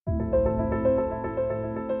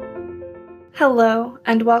Hello,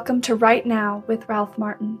 and welcome to Right Now with Ralph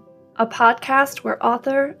Martin, a podcast where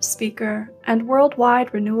author, speaker, and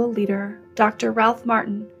worldwide renewal leader, Dr. Ralph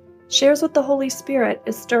Martin, shares what the Holy Spirit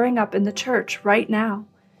is stirring up in the church right now.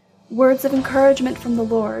 Words of encouragement from the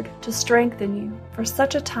Lord to strengthen you for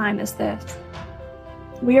such a time as this.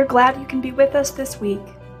 We are glad you can be with us this week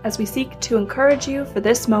as we seek to encourage you for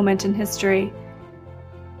this moment in history.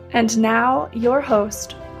 And now, your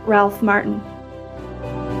host, Ralph Martin.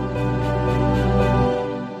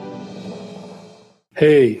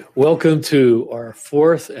 Hey, welcome to our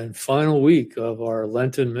fourth and final week of our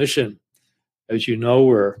Lenten mission. As you know,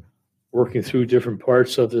 we're working through different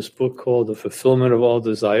parts of this book called The Fulfillment of All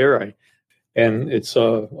Desire. And it's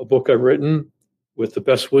a book I've written with the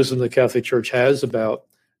best wisdom the Catholic Church has about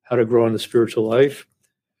how to grow in the spiritual life.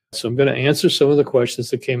 So I'm going to answer some of the questions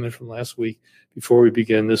that came in from last week before we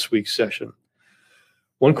begin this week's session.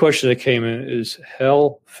 One question that came in is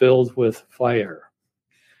hell filled with fire?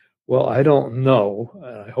 Well, I don't know,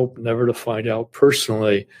 and I hope never to find out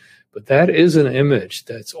personally, but that is an image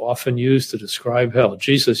that's often used to describe hell.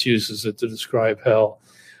 Jesus uses it to describe hell.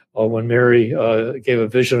 When Mary gave a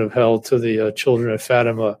vision of hell to the children of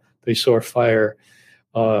Fatima, they saw fire.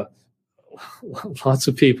 Lots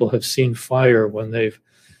of people have seen fire when they've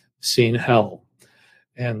seen hell.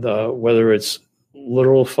 And whether it's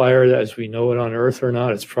literal fire as we know it on earth or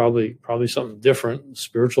not, it's probably something different,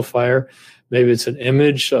 spiritual fire. Maybe it's an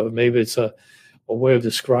image, maybe it's a way of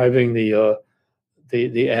describing the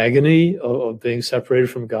agony of being separated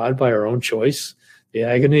from God by our own choice, the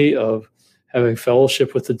agony of having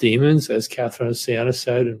fellowship with the demons, as Catherine of Siena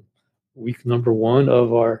said in week number 1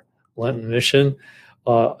 of our Lenten mission.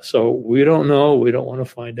 So we don't know. We don't want to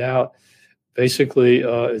find out. Basically,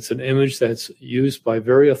 it's an image that's used by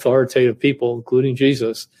very authoritative people, including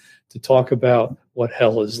Jesus, to talk about what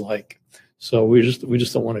hell is like. So we just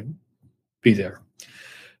don't want to be there.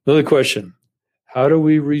 Another question: how do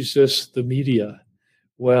we resist the media?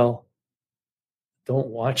 Well, don't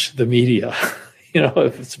watch the media.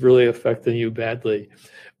 If it's really affecting you badly,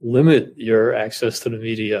 limit your access to the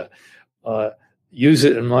media. Use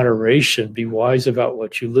it in moderation. Be wise about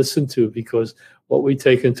what you listen to, because what we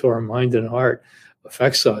take into our mind and heart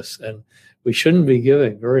affects us. And we shouldn't be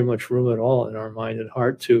giving very much room at all in our mind and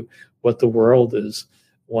heart to what the world is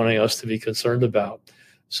wanting us to be concerned about.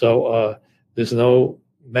 So there's no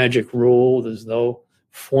magic rule. There's no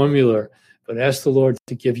formula. But ask the Lord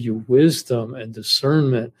to give you wisdom and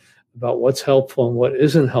discernment about what's helpful and what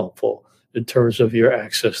isn't helpful in terms of your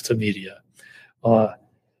access to media.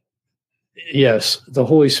 Yes, the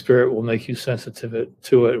Holy Spirit will make you sensitive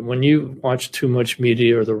to it. When you watch too much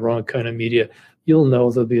media or the wrong kind of media, you'll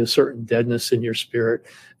know there'll be a certain deadness in your spirit.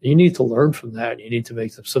 You need to learn from that. You need to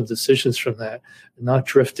make some decisions from that and not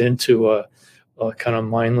drift into a kind of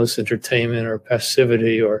mindless entertainment or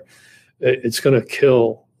passivity, or it's going to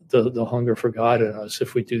kill the hunger for God in us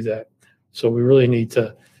if we do that. So we really need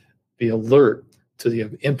to be alert to the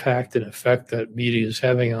impact and effect that media is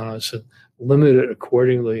having on us and limit it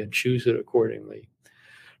accordingly and choose it accordingly.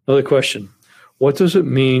 Another question: what does it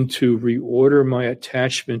mean to reorder my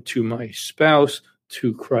attachment to my spouse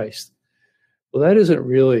to Christ? Well, that isn't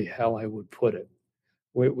really how I would put it.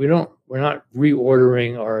 We're not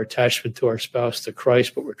reordering our attachment to our spouse to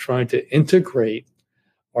Christ, but we're trying to integrate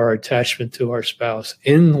our attachment to our spouse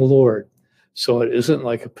in the Lord. So it isn't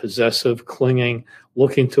like a possessive, clinging,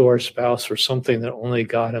 looking to our spouse for something that only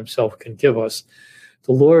God himself can give us.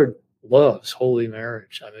 The Lord loves holy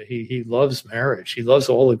marriage. I mean, he loves marriage. He loves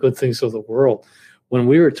all the good things of the world. When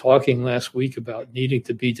we were talking last week about needing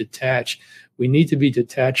to be detached, we need to be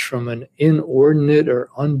detached from an inordinate or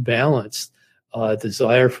unbalanced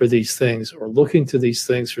desire for these things, or looking to these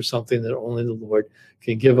things for something that only the Lord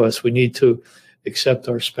can give us. We need to accept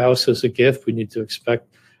our spouse as a gift. We need to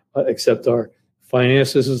accept our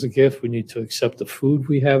finances as a gift. We need to accept the food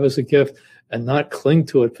we have as a gift and not cling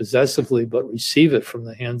to it possessively, but receive it from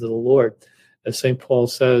the hand of the Lord. As St. Paul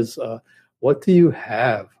says, what do you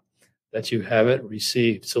have that you haven't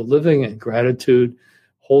received? So living in gratitude,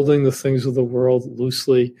 holding the things of the world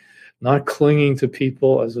loosely, not clinging to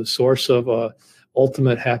people as a source of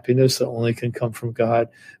ultimate happiness that only can come from God,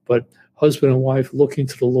 but husband and wife looking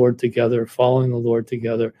to the Lord together, following the Lord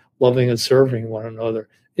together, loving and serving one another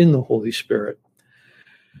in the Holy Spirit.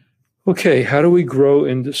 Okay, how do we grow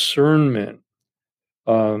in discernment?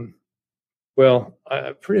 Well,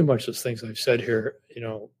 pretty much the things I've said here,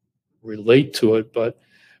 relate to it, but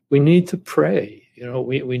we need to pray.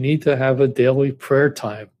 We need to have a daily prayer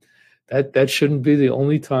time. That shouldn't be the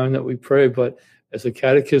only time that we pray, but as the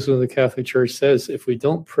Catechism of the Catholic Church says, if we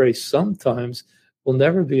don't pray sometimes, we'll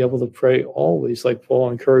never be able to pray always, like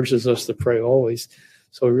Paul encourages us to pray always.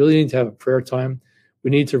 So we really need to have a prayer time.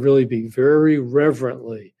 We need to really be very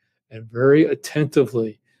reverently and very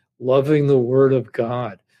attentively loving the Word of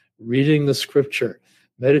God, reading the Scripture,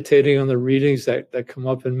 meditating on the readings that come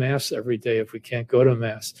up in Mass every day if we can't go to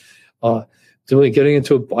Mass, getting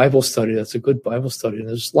into a Bible study. That's a good Bible study, and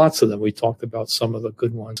there's lots of them. We talked about some of the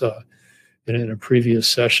good ones in a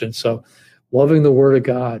previous session. So loving the Word of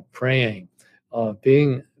God, praying,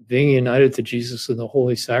 being united to Jesus in the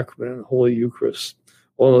Holy Sacrament and Holy Eucharist,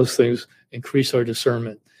 all those things increase our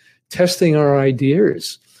discernment. Testing our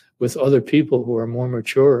ideas with other people who are more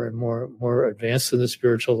mature and more advanced in the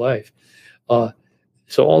spiritual life.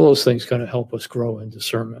 So all those things kind of help us grow in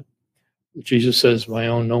discernment. Jesus says, my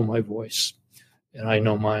own know my voice, and I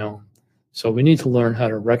know my own. So we need to learn how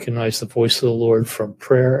to recognize the voice of the Lord from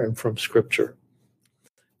prayer and from Scripture,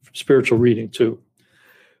 from spiritual reading too.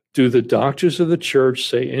 Do the doctors of the church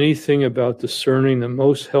say anything about discerning the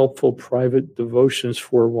most helpful private devotions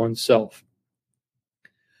for oneself?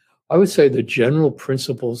 I would say the general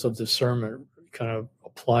principles of discernment kind of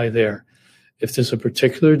apply there. If there's a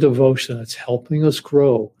particular devotion that's helping us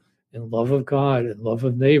grow in love of God and love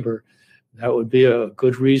of neighbor, that would be a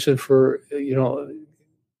good reason for,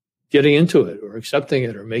 getting into it or accepting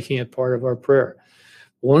it or making it part of our prayer.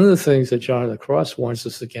 One of the things that John of the Cross warns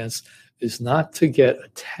us against is not to get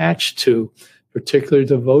attached to particular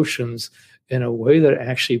devotions in a way that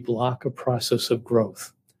actually block a process of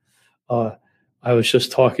growth. I was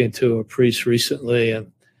just talking to a priest recently,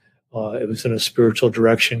 and it was in a spiritual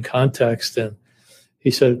direction context, and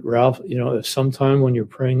he said, Ralph, if sometime when you're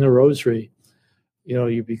praying the rosary,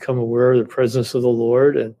 you become aware of the presence of the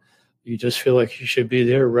Lord and you just feel like you should be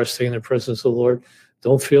there resting in the presence of the Lord,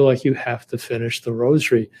 don't feel like you have to finish the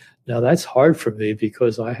rosary. Now, that's hard for me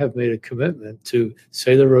because I have made a commitment to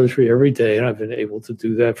say the rosary every day, and I've been able to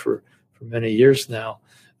do that for many years now.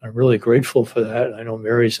 I'm really grateful for that. I know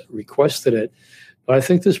Mary's requested it, but I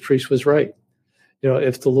think this priest was right.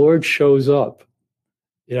 If the Lord shows up,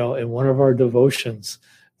 in one of our devotions,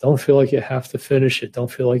 don't feel like you have to finish it.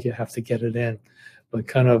 Don't feel like you have to get it in, but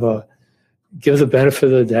kind of give the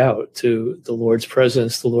benefit of the doubt to the Lord's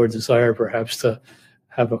presence, the Lord's desire perhaps to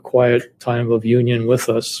have a quiet time of union with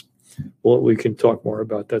us. Well, we can talk more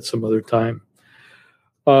about that some other time.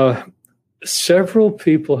 Several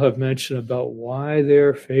people have mentioned about why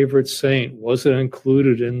their favorite saint wasn't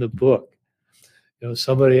included in the book.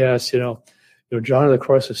 Somebody asked, John of the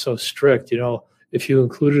Cross is so strict, if you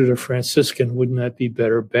included a Franciscan, wouldn't that be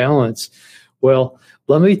better balanced? Well,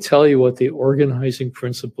 let me tell you what the organizing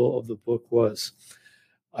principle of the book was.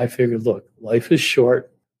 I figured, look, life is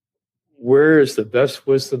short. Where is the best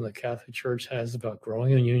wisdom the Catholic Church has about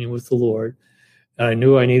growing in union with the Lord? And I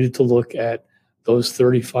knew I needed to look at those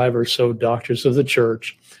 35 or so doctors of the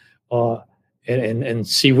church and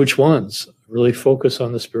see which ones really focus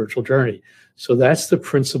on the spiritual journey. So that's the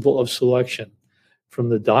principle of selection. From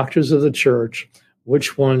the doctors of the church,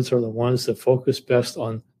 which ones are the ones that focus best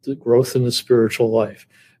on the growth in the spiritual life?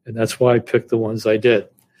 And that's why I picked the ones I did.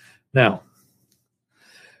 Now,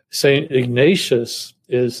 St. Ignatius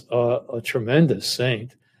is a tremendous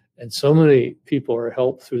saint, and so many people are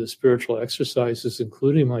helped through the spiritual exercises,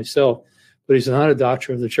 including myself, but he's not a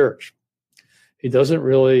doctor of the church. He doesn't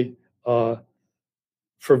really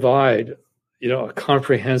provide, a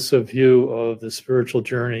comprehensive view of the spiritual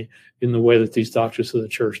journey in the way that these doctors of the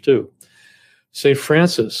church do. St.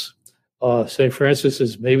 Francis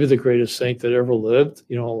is maybe the greatest saint that ever lived.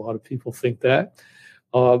 A lot of people think that,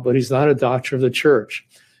 but he's not a doctor of the church.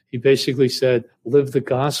 He basically said, live the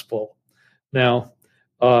gospel. Now,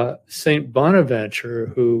 St. Bonaventure,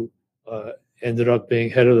 who ended up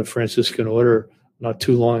being head of the Franciscan order not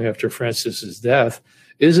too long after Francis's death,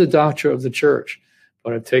 is a doctor of the church.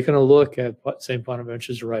 But I've taken a look at St.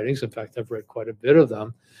 Bonaventure's writings. In fact, I've read quite a bit of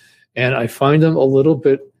them, and I find them a little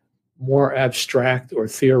bit more abstract or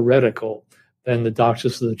theoretical than the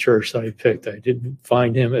doctors of the church that I picked. I didn't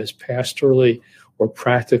find him as pastorally or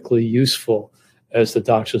practically useful as the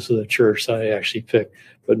doctors of the church that I actually picked.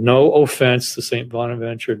 But no offense to St.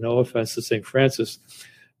 Bonaventure, no offense to St. Francis.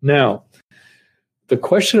 Now, the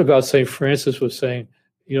question about St. Francis was saying,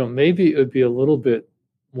 maybe it would be a little bit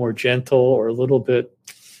more gentle or a little bit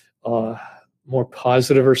more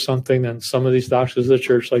positive or something than some of these doctors of the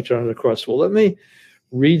church like John of the Cross. Well, let me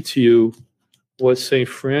read to you what St.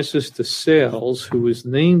 Francis de Sales, who was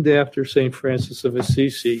named after St. Francis of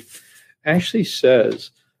Assisi, actually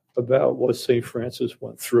says about what St. Francis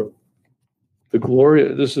went through.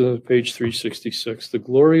 This is on page 366. The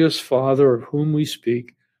glorious Father of whom we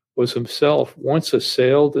speak was himself once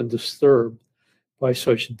assailed and disturbed by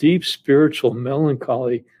such deep spiritual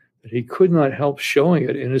melancholy that he could not help showing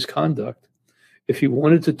it in his conduct. If he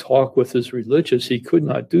wanted to talk with his religious, he could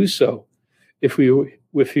not do so. If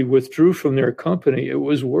he withdrew from their company, it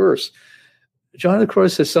was worse. John of the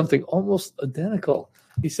Cross says something almost identical.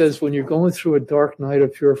 He says, when you're going through a dark night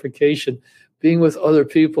of purification, being with other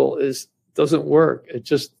people doesn't work. It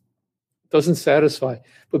just doesn't satisfy.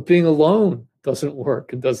 But being alone doesn't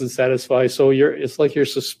work and doesn't satisfy. So it's like you're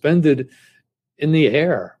suspended in the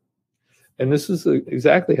air. And this is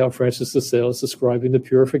exactly how Francis de Sales is describing the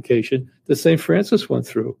purification that St. Francis went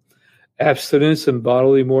through. Abstinence and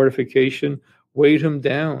bodily mortification weighed him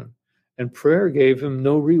down, and prayer gave him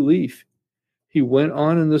no relief. He went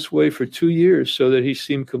on in this way for 2 years, so that he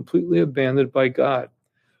seemed completely abandoned by God.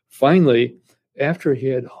 Finally, after he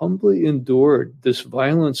had humbly endured this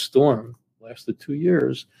violent storm, lasted 2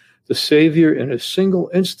 years, the Savior in a single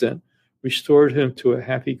instant restored him to a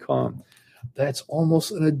happy calm. That's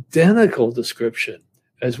almost an identical description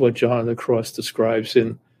as what John of the Cross describes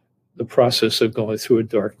in the process of going through a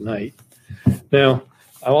dark night. Now,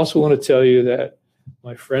 I also want to tell you that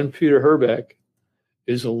my friend Peter Herbeck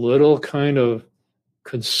is a little kind of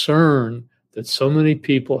concerned that so many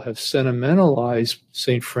people have sentimentalized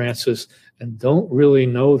St. Francis and don't really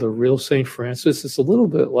know the real St. Francis. It's a little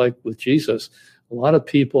bit like with Jesus. A lot of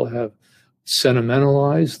people have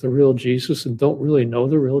sentimentalized the real Jesus and don't really know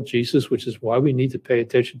the real Jesus, which is why we need to pay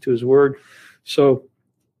attention to his word. So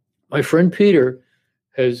my friend Peter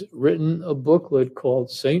has written a booklet called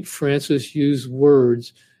St. Francis Used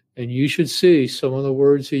Words, and you should see some of the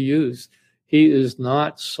words he used. He is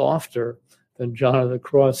not softer than John of the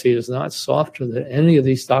Cross. He is not softer than any of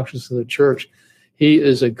these doctrines of the church. He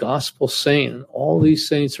is a gospel saint, and all these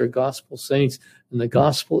saints are gospel saints, and the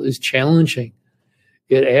gospel is challenging.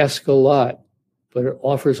 It asks a lot, but it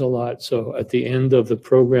offers a lot. So at the end of the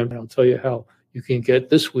program, I'll tell you how you can get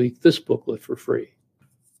this booklet for free.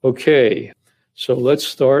 Okay, so let's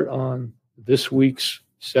start on this week's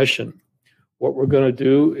session. What we're going to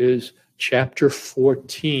do is chapter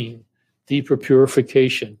 14, deeper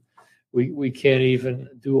purification. We can't even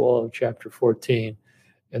do all of chapter 14.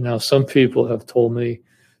 And now some people have told me,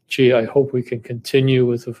 gee, I hope we can continue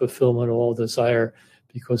with the fulfillment of all desire,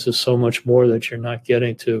 because there's so much more that you're not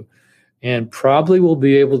getting to. And probably we'll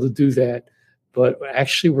be able to do that. But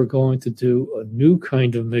actually, we're going to do a new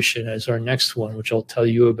kind of mission as our next one, which I'll tell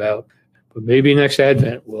you about. But maybe next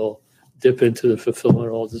Advent we'll dip into the fulfillment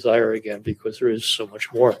of all desire again, because there is so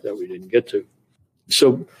much more that we didn't get to.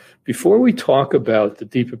 So before we talk about the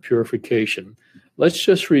deeper purification, let's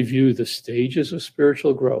just review the stages of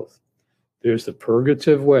spiritual growth. There's the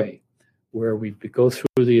purgative way, where we go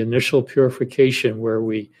through the initial purification, where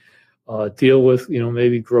we deal with,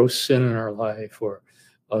 maybe gross sin in our life, or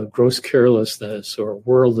gross carelessness, or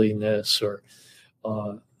worldliness, or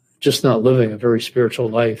just not living a very spiritual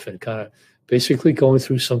life, and kind of basically going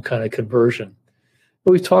through some kind of conversion.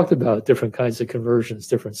 But we've talked about different kinds of conversions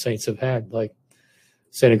different saints have had, like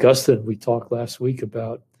St. Augustine. We talked last week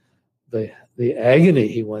about the agony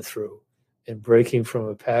he went through in breaking from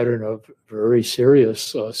a pattern of very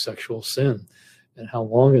serious sexual sin, and how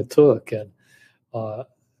long it took, and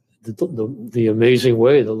the amazing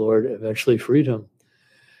way the Lord eventually freed him.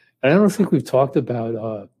 And I don't think we've talked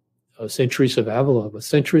about St. Teresa of Avila, but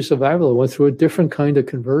St. Teresa of Avila went through a different kind of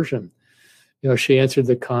conversion. She entered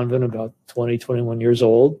the convent about 20, 21 years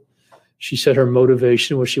old. She said her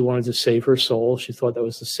motivation was she wanted to save her soul. She thought that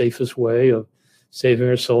was the safest way of saving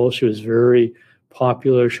her soul. She was very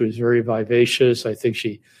popular. She was very vivacious. I think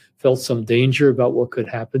she felt some danger about what could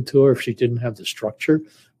happen to her if she didn't have the structure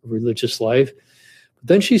of religious life. But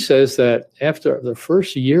then she says that after the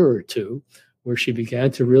first year or two, where she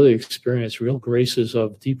began to really experience real graces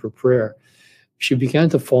of deeper prayer, she began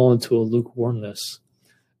to fall into a lukewarmness.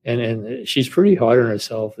 And she's pretty hard on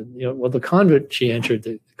herself. And, the convent she entered,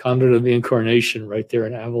 the convent of the Incarnation right there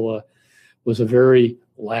in Avila, was a very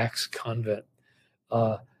lax convent.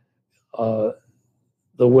 The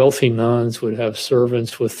wealthy nuns would have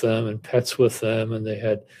servants with them and pets with them, and they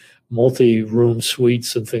had multi-room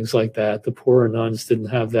suites and things like that. The poorer nuns didn't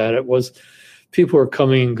have that. People were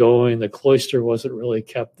coming and going. The cloister wasn't really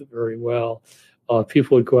kept very well.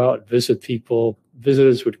 People would go out and visit people.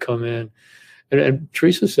 Visitors would come in. And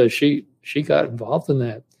Teresa says she got involved in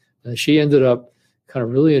that. And she ended up kind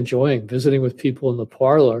of really enjoying visiting with people in the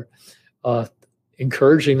parlor,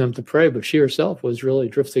 encouraging them to pray. But she herself was really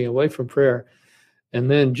drifting away from prayer. And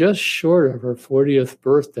then just short of her 40th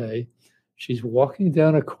birthday, she's walking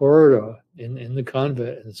down a corridor in the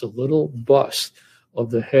convent, and it's a little bust of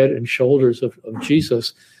the head and shoulders of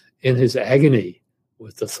Jesus in his agony,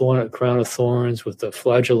 with the crown of thorns, with the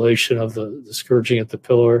flagellation of the scourging at the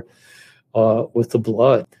pillar, with the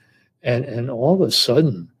blood. And all of a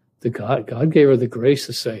sudden, God gave her the grace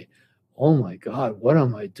to say, oh my God, what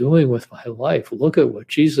am I doing with my life? Look at what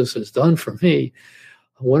Jesus has done for me.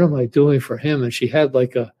 What am I doing for him? And she had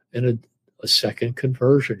like a second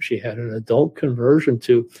conversion. She had an adult conversion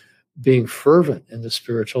to being fervent in the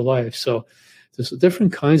spiritual life. So there's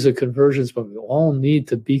different kinds of conversions, but we all need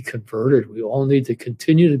to be converted. We all need to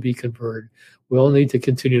continue to be converted. We all need to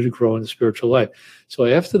continue to grow in the spiritual life. So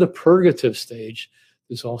after the purgative stage,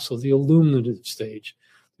 there's also the illuminative stage.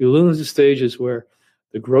 The illuminative stage is where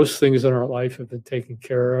the gross things in our life have been taken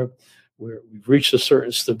care of, where we've reached a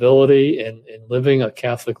certain stability in living a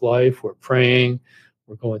Catholic life. We're praying,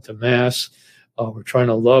 we're going to Mass, we're trying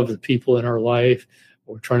to love the people in our life,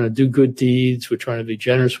 we're trying to do good deeds, we're trying to be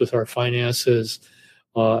generous with our finances,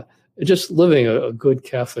 just living a good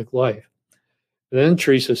Catholic life. And then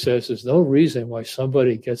Teresa says there's no reason why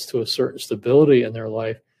somebody gets to a certain stability in their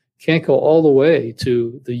life, can't go all the way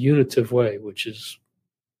to the unitive way, which is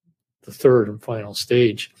the third and final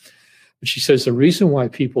stage. But she says the reason why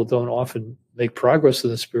people don't often make progress in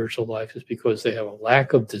the spiritual life is because they have a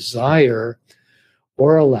lack of desire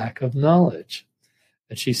or a lack of knowledge.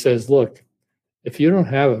 And she says, look, if you don't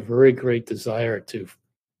have a very great desire to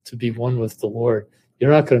be one with the Lord, you're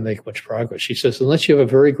not going to make much progress. She says, unless you have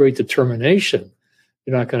a very great determination,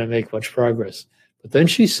 you're not going to make much progress. But then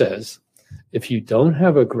she says, if you don't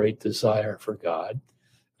have a great desire for God,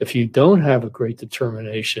 if you don't have a great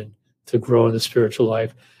determination to grow in the spiritual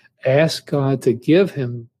life, ask God to give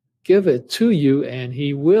it to you, and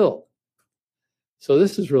he will. So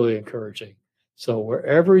this is really encouraging. So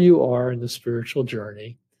wherever you are in the spiritual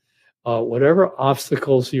journey, whatever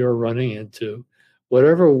obstacles you're running into,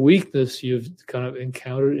 whatever weakness you've kind of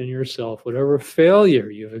encountered in yourself, whatever failure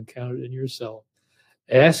you've encountered in yourself,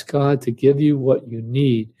 ask God to give you what you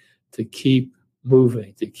need to keep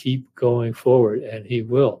moving, to keep going forward, and he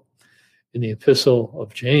will. In the epistle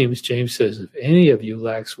of James, James says, if any of you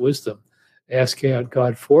lacks wisdom, ask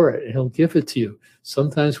God for it, and he'll give it to you.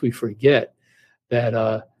 Sometimes we forget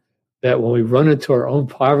that when we run into our own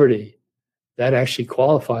poverty, that actually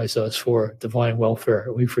qualifies us for divine welfare.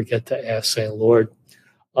 We forget to ask, saying, Lord,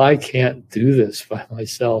 I can't do this by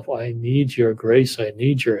myself. I need your grace. I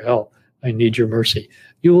need your help. I need your mercy.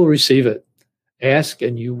 You will receive it. Ask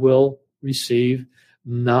and you will receive.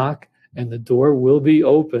 Knock and the door will be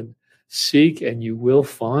open. Seek and you will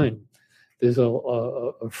find. There's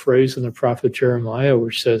a phrase in the prophet Jeremiah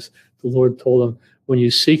which says, the Lord told him, when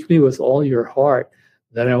you seek me with all your heart,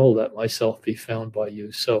 then I will let myself be found by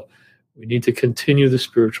you. So we need to continue the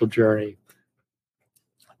spiritual journey.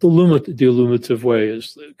 The illuminative way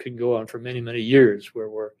can go on for many, many years where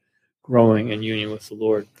we're growing in union with the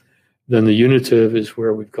Lord. Then the unitive is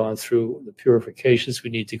where we've gone through the purifications we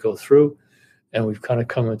need to go through, and we've kind of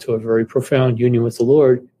come into a very profound union with the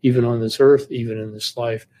Lord, even on this earth, even in this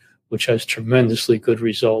life, which has tremendously good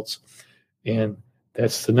results. And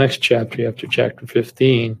that's the next chapter, after chapter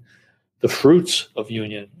 15, the fruits of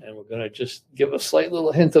union. And we're going to just give a slight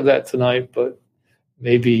little hint of that tonight, but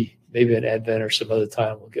maybe at Advent or some other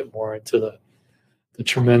time we'll get more into the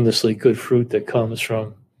tremendously good fruit that comes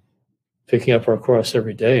from picking up our cross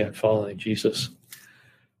every day and following Jesus.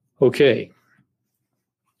 Okay.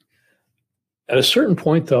 At a certain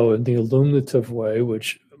point, though, in the illuminative way,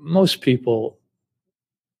 which most people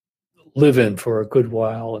live in for a good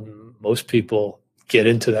while, and most people get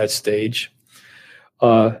into that stage,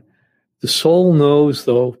 the soul knows,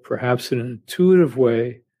 though, perhaps in an intuitive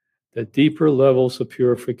way, that deeper levels of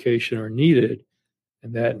purification are needed,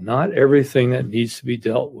 and that not everything that needs to be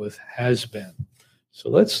dealt with has been. So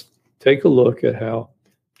let's take a look at how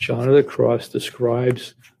John of the Cross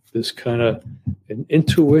describes this kind of an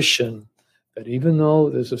intuition that even though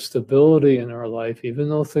there's a stability in our life, even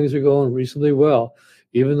though things are going reasonably well,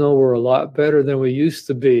 even though we're a lot better than we used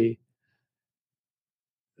to be,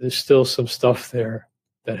 there's still some stuff there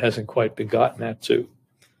that hasn't quite been gotten at to.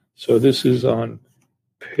 So this is on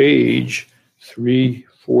page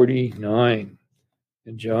 349.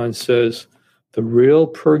 And John says, the real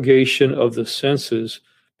purgation of the senses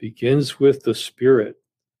begins with the spirit.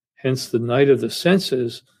 Hence, the night of the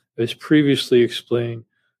senses, as previously explained,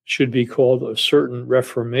 should be called a certain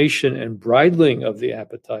reformation and bridling of the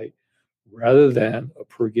appetite rather than a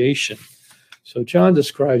purgation. So John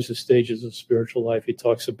describes the stages of spiritual life. He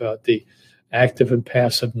talks about the active and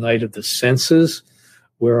passive night of the senses,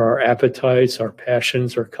 where our appetites, our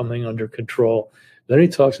passions are coming under control. Then he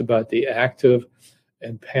talks about the active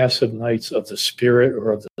and passive nights of the spirit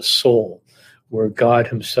or of the soul, where God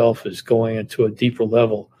himself is going into a deeper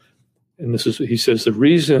level And this is, he says, the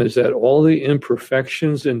reason is that all the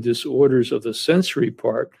imperfections and disorders of the sensory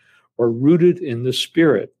part are rooted in the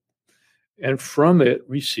spirit, and from it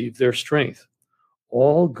receive their strength.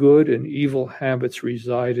 All good and evil habits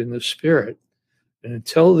reside in the spirit, and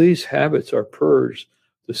until these habits are purged,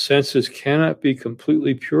 the senses cannot be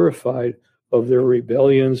completely purified of their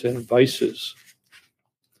rebellions and vices.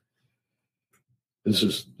 This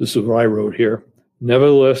is what I wrote here.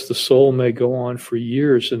 Nevertheless, the soul may go on for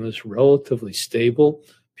years in this relatively stable,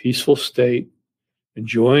 peaceful state,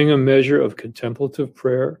 enjoying a measure of contemplative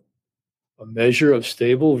prayer, a measure of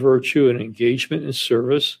stable virtue and engagement in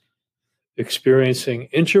service, experiencing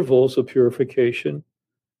intervals of purification,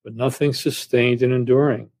 but nothing sustained and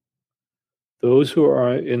enduring. Those who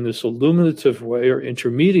are in this illuminative way or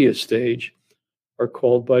intermediate stage are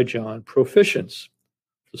called by John proficients.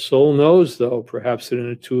 The soul knows, though, perhaps in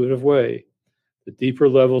an intuitive way, that deeper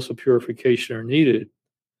levels of purification are needed,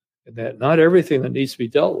 and that not everything that needs to be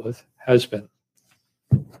dealt with has been.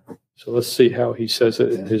 So let's see how he says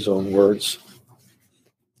it in his own words.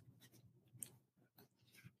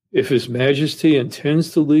 If His Majesty intends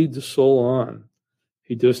to lead the soul on,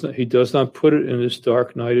 he does not put it in this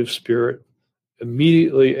dark night of spirit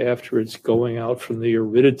immediately after its going out from the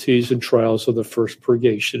aridities and trials of the first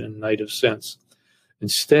purgation and night of sense.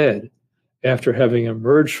 Instead, after having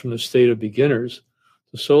emerged from the state of beginners,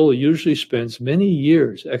 the soul usually spends many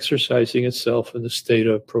years exercising itself in the state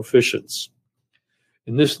of proficients.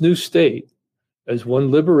 In this new state, as one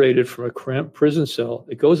liberated from a cramped prison cell,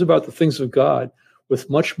 it goes about the things of God with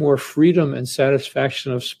much more freedom and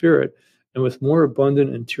satisfaction of spirit, and with more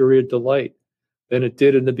abundant interior delight than it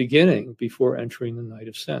did in the beginning before entering the night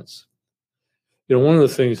of sense. You know, one of the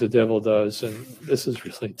things the devil does, and this is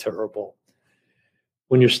really terrible,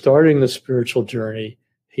 when you're starting the spiritual journey,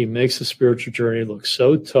 he makes the spiritual journey look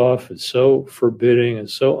so tough and so forbidding and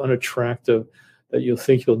so unattractive that you'll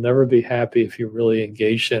think you'll never be happy if you're really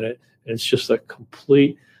engaged in it. And it's just a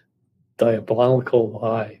complete diabolical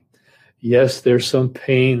lie. Yes, there's some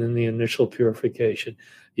pain in the initial purification.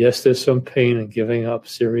 Yes, there's some pain in giving up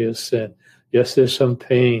serious sin. Yes, there's some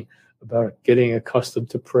pain about getting accustomed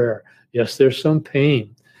to prayer. Yes, there's some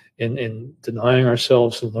pain in denying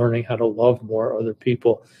ourselves and learning how to love more other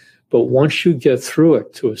people. But once you get through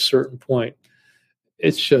it to a certain point,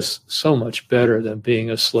 it's just so much better than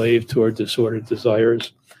being a slave to our disordered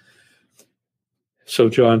desires. So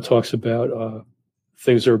John talks about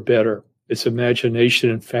things are better. Its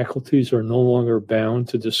imagination and faculties are no longer bound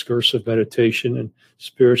to discursive meditation and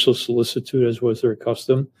spiritual solicitude as was their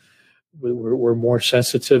custom. We're more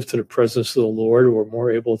sensitive to the presence of the Lord. We're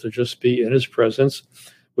more able to just be in his presence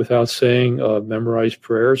without saying memorized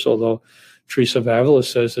prayers, although Teresa of Avila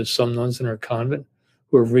says that some nuns in her convent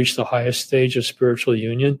who have reached the highest stage of spiritual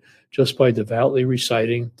union just by devoutly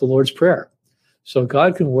reciting the Lord's Prayer. So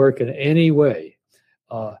God can work in any way,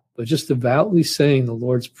 but just devoutly saying the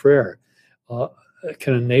Lord's Prayer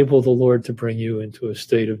can enable the Lord to bring you into a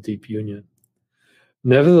state of deep union.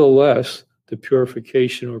 Nevertheless, the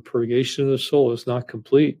purification or purgation of the soul is not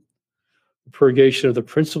complete. The purgation of the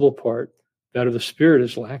principal part, that of the spirit,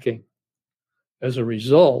 is lacking. As a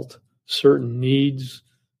result, certain needs,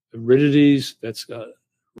 aridities, that's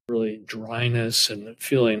really dryness and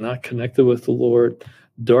feeling not connected with the Lord,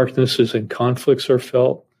 darknesses and conflicts are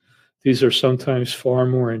felt. These are sometimes far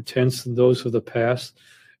more intense than those of the past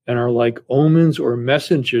and are like omens or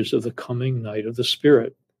messengers of the coming night of the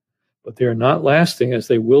Spirit. But they are not lasting as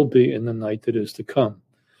they will be in the night that is to come.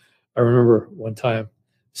 I remember one time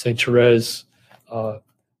St. Therese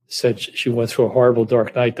said she went through a horrible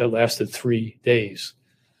dark night that lasted 3 days.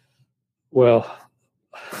 Well,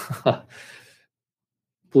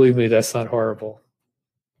 believe me, that's not horrible.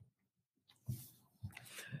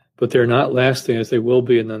 But they're not lasting as they will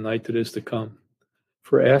be in the night that is to come.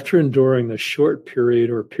 For after enduring the short period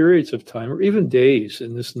or periods of time, or even days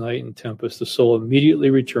in this night and tempest, the soul immediately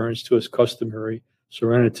returns to its customary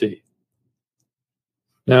serenity.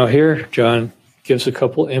 Now here, John gives a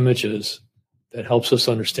couple images that helps us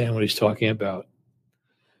understand what he's talking about.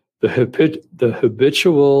 The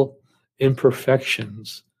habitual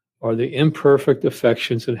imperfections are the imperfect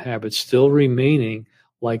affections and habits still remaining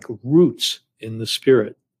like roots in the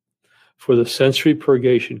spirit. For the sensory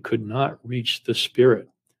purgation could not reach the spirit.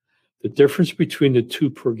 The difference between the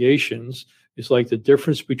two purgations is like the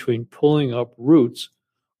difference between pulling up roots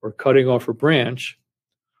or cutting off a branch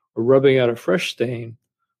or rubbing out a fresh stain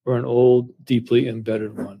or an old, deeply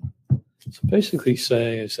embedded one. So basically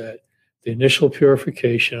saying is that the initial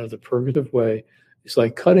purification of the purgative way is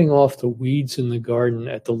like cutting off the weeds in the garden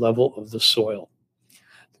at the level of the soil.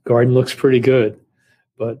 The garden looks pretty good,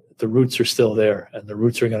 but the roots are still there, and the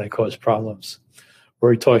roots are going to cause problems.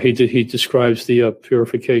 Or he describes the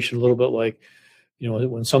purification a little bit like,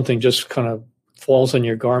 when something just kind of falls on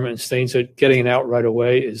your garment and stains it, getting it out right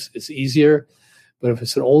away is easier. But if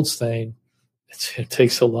it's an old stain, it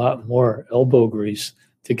takes a lot more elbow grease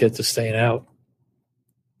to get the stain out.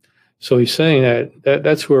 So he's saying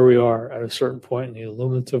that's where we are at a certain point in the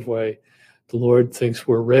illuminative way. The Lord thinks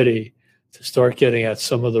we're ready to start getting at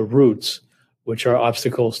some of the roots, which are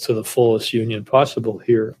obstacles to the fullest union possible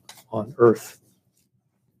here on earth.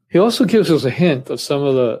 He also gives us a hint of some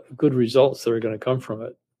of the good results that are going to come from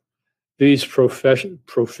it. These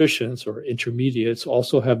proficients or intermediates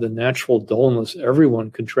also have the natural dullness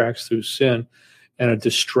everyone contracts through sin and a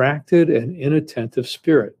distracted and inattentive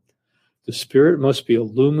spirit. The spirit must be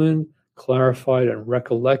illumined, clarified, and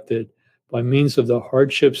recollected by means of the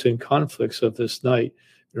hardships and conflicts of this night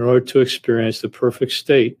in order to experience the perfect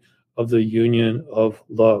state of the union of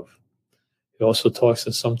love. He also talks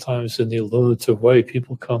that sometimes in the illuminative way,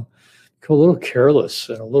 people become a little careless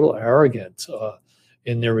and a little arrogant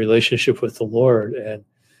in their relationship with the Lord. And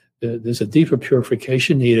there's a deeper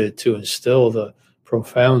purification needed to instill the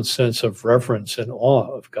profound sense of reverence and awe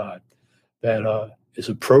of God that is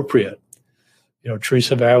appropriate.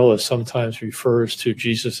 Teresa of Avila sometimes refers to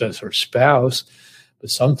Jesus as her spouse, but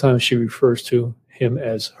sometimes she refers to him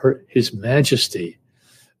as his majesty.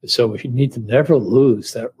 So we need to never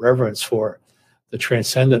lose that reverence for the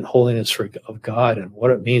transcendent holiness of God and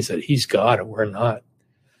what it means that he's God and we're not.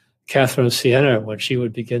 Catherine of Siena, when she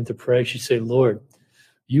would begin to pray, she'd say, Lord,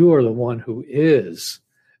 you are the one who is,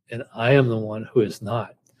 and I am the one who is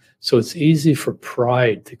not. So it's easy for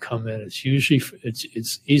pride to come in. It's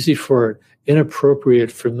easy for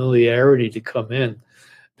inappropriate familiarity to come in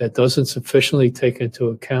that doesn't sufficiently take into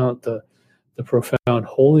account the profound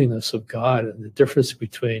holiness of God and the difference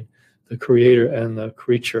between the creator and the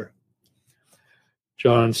creature.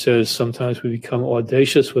 John says sometimes we become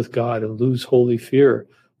audacious with God and lose holy fear,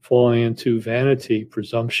 falling into vanity,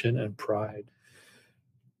 presumption, and pride.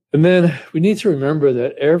 And then we need to remember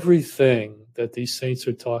that everything that these saints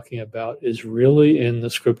are talking about is really in the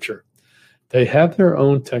scripture. They have their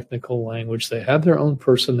own technical language. They have their own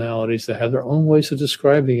personalities. They have their own ways of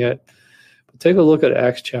describing it. But take a look at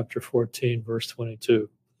Acts chapter 14, verse 22.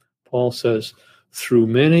 Paul says, through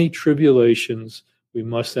many tribulations, we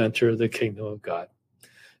must enter the kingdom of God.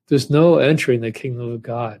 There's no entering the kingdom of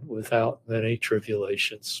God without many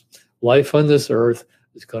tribulations. Life on this earth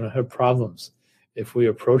is going to have problems. If we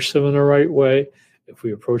approach them in the right way, if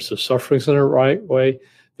we approach the sufferings in the right way,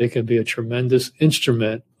 they can be a tremendous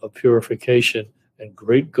instrument of purification, and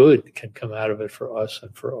great good can come out of it for us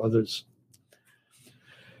and for others.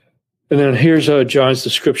 And then here's John's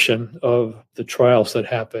description of the trials that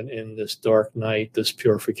happen in this dark night, this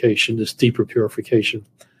purification, this deeper purification.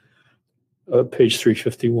 Page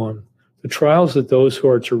 351. The trials that those who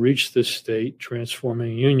are to reach this state,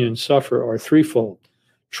 transforming union, suffer are threefold: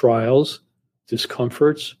 trials,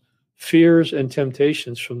 discomforts, fears, and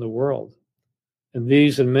temptations from the world. And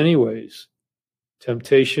these, in many ways,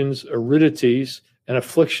 temptations, aridities, and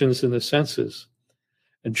afflictions in the senses,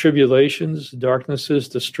 and tribulations, darknesses,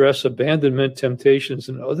 distress, abandonment, temptations,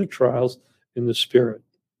 and other trials in the spirit.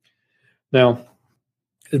 Now,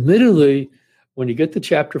 admittedly, when you get to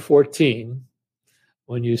chapter 14,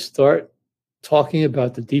 when you start talking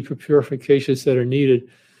about the deeper purifications that are needed,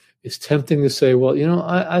 it's tempting to say, well,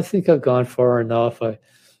 I think I've gone far enough. I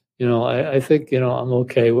think, I'm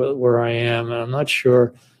okay with where I am, and I'm not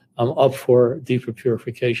sure I'm up for deeper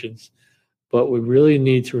purifications. But we really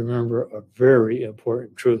need to remember a very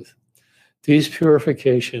important truth. These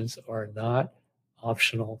purifications are not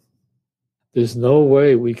optional. There's no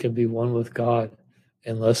way we can be one with God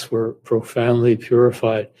unless we're profoundly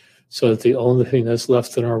purified, so that the only thing that's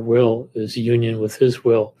left in our will is union with his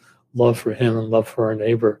will, love for him and love for our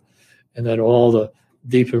neighbor, and that all the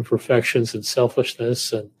deep imperfections and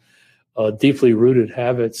selfishness and deeply rooted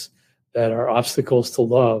habits that are obstacles to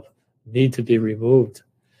love need to be removed.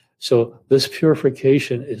 So this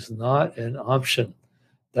purification is not an option.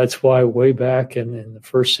 That's why way back in the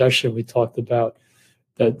first session we talked about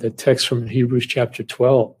that the text from Hebrews chapter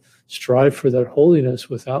 12, strive for that holiness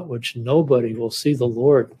without which nobody will see the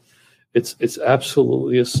Lord. It's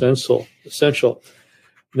absolutely essential.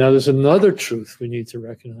 Now there's another truth we need to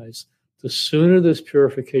recognize. The sooner this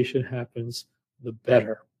purification happens, the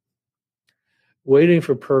better. Waiting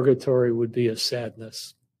for purgatory would be a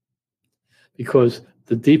sadness, because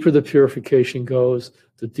the deeper the purification goes,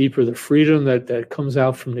 the deeper the freedom that comes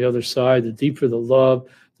out from the other side, the deeper the love,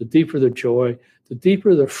 the deeper the joy, the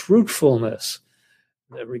deeper the fruitfulness.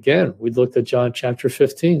 And again, we looked at John chapter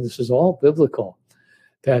 15. This is all biblical.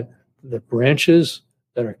 that the branches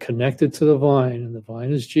that are connected to the vine, and the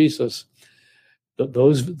vine is Jesus,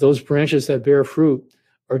 those branches that bear fruit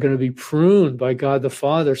are going to be pruned by God the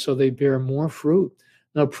Father so they bear more fruit.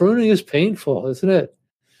 Now, pruning is painful, isn't it?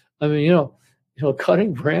 I mean,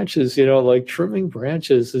 cutting branches, like trimming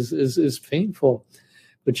branches is painful.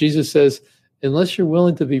 But Jesus says, unless you're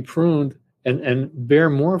willing to be pruned and bear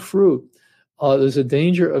more fruit, there's a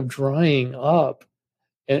danger of drying up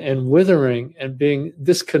and withering and being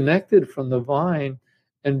disconnected from the vine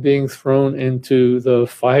and being thrown into the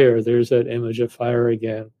fire. There's that image of fire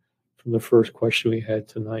again from the first question we had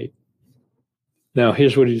tonight. Now,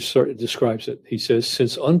 here's what he describes it. He says,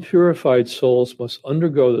 since unpurified souls must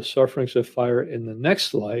undergo the sufferings of fire in the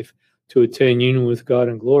next life to attain union with God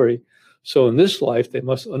in glory, so in this life they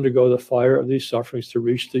must undergo the fire of these sufferings to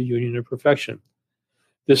reach the union of perfection.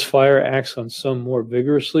 This fire acts on some more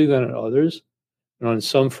vigorously than on others, and on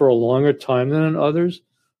some for a longer time than on others,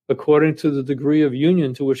 according to the degree of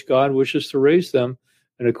union to which God wishes to raise them,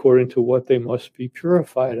 and according to what they must be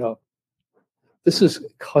purified of. This is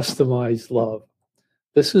customized love.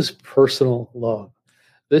 This is personal love.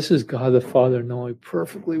 This is God the Father knowing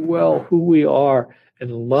perfectly well who we are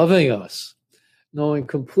and loving us, knowing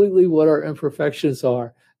completely what our imperfections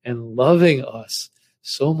are and loving us,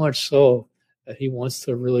 so much so that he wants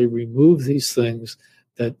to really remove these things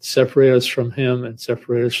that separate us from him and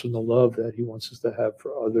separate us from the love that he wants us to have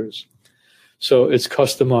for others. So it's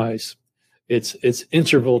customized. It's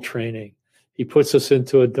interval training. He puts us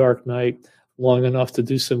into a dark night long enough to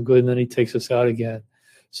do some good, and then he takes us out again.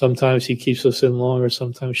 Sometimes he keeps us in longer,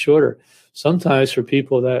 sometimes shorter. Sometimes for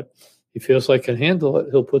people that he feels like can handle it,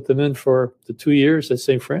 he'll put them in for the 2 years that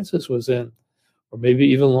St. Francis was in, or maybe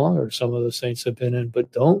even longer. Some of the saints have been in.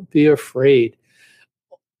 But don't be afraid.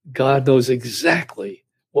 God knows exactly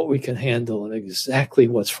what we can handle and exactly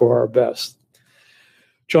what's for our best.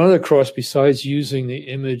 John of the Cross, besides using the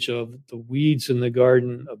image of the weeds in the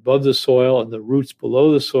garden above the soil and the roots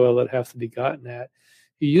below the soil that have to be gotten at,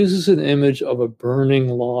 he uses an image of a burning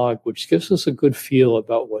log, which gives us a good feel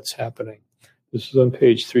about what's happening. This is on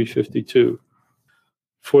page 352.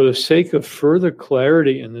 For the sake of further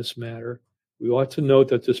clarity in this matter, we ought to note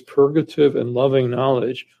that this purgative and loving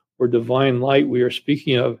knowledge, or divine light we are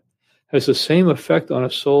speaking of, has the same effect on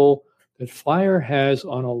a soul that fire has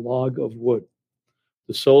on a log of wood.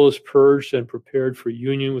 The soul is purged and prepared for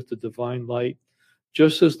union with the divine light,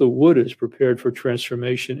 just as the wood is prepared for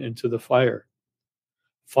transformation into the fire.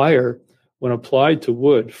 Fire, when applied to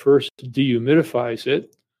wood, first dehumidifies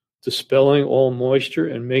it, dispelling all moisture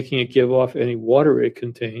and making it give off any water it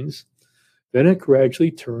contains. Then it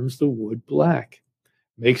gradually turns the wood black,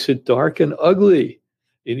 makes it dark and ugly.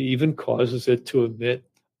 It even causes it to emit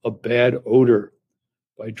a bad odor.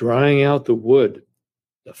 By drying out the wood,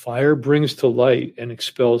 the fire brings to light and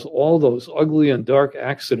expels all those ugly and dark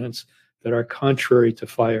accidents that are contrary to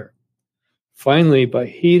fire. Finally, by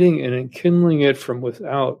heating and enkindling it from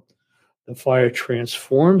without, the fire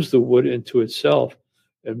transforms the wood into itself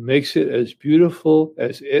and makes it as beautiful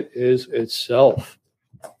as it is itself.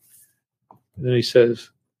 And then he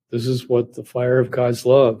says, this is what the fire of God's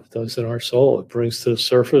love does in our soul. It brings to the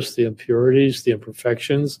surface the impurities, the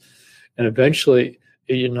imperfections, and eventually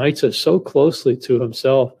it unites us so closely to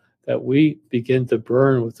himself that we begin to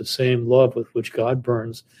burn with the same love with which God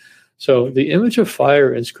burns. So the image of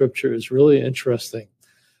fire in Scripture is really interesting.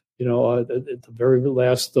 At the very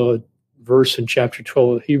last verse in chapter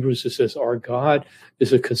 12 of Hebrews, it says, our God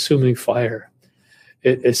is a consuming fire.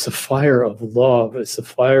 It's the fire of love. It's the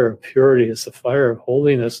fire of purity. It's the fire of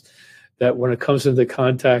holiness that when it comes into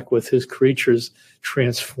contact with his creatures,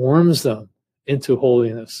 transforms them into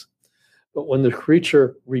holiness. But when the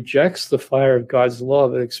creature rejects the fire of God's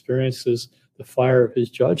love, it experiences the fire of his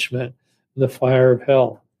judgment and the fire of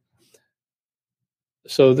hell.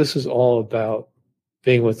 So this is all about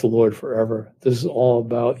being with the Lord forever. This is all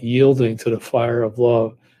about yielding to the fire of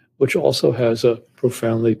love, which also has a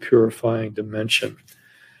profoundly purifying dimension.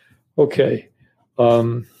 Okay,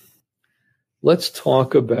 let's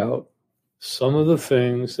talk about some of the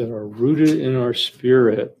things that are rooted in our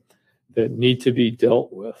spirit that need to be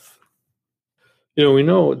dealt with. We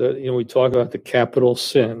know that, we talk about the capital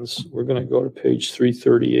sins. We're going to go to page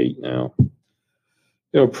 338 now.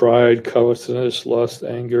 Pride, covetousness, lust,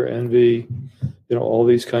 anger, envy, all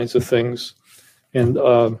these kinds of things. And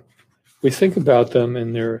we think about them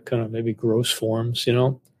in their kind of maybe gross forms,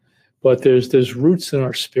 but there's roots in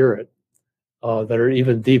our spirit that are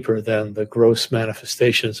even deeper than the gross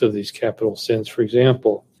manifestations of these capital sins. For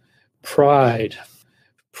example, pride.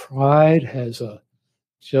 Pride has a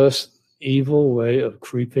just evil way of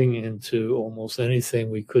creeping into almost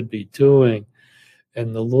anything we could be doing.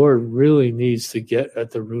 And the Lord really needs to get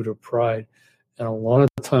at the root of pride. And a lot of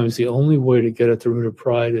times the only way to get at the root of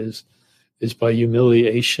pride is by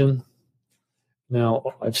humiliation. Now,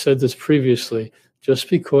 I've said this previously, just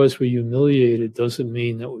because we're humiliated doesn't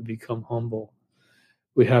mean that we become humble.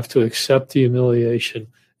 We have to accept the humiliation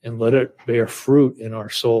and let it bear fruit in our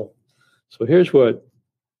soul. So here's what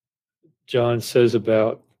John says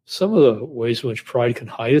about some of the ways in which pride can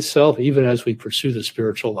hide itself, even as we pursue the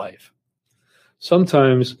spiritual life.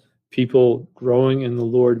 Sometimes people growing in the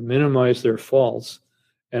Lord minimize their faults,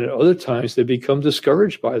 and at other times they become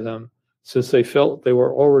discouraged by them since they felt they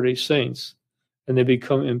were already saints, and they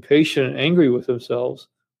become impatient and angry with themselves,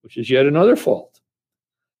 which is yet another fault.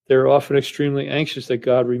 They're often extremely anxious that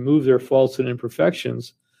God remove their faults and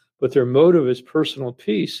imperfections, but their motive is personal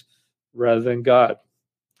peace rather than God.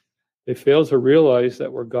 They fail to realize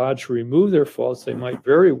that were God to remove their faults, they might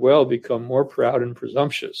very well become more proud and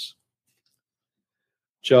presumptuous.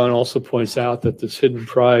 John also points out that this hidden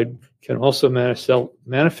pride can also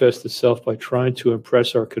manifest itself by trying to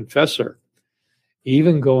impress our confessor,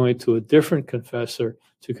 even going to a different confessor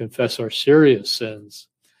to confess our serious sins,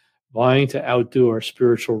 vying to outdo our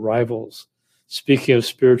spiritual rivals, speaking of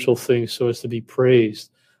spiritual things so as to be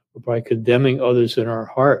praised, or by condemning others in our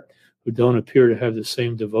heart who don't appear to have the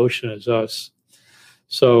same devotion as us.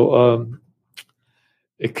 So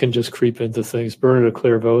it can just creep into things. Bernard of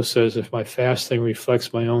Clairvaux says, if my fasting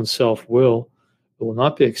reflects my own self-will, it will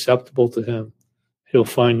not be acceptable to him. He'll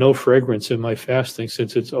find no fragrance in my fasting,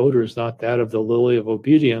 since its odor is not that of the lily of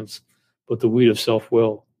obedience, but the weed of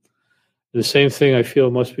self-will. The same thing I feel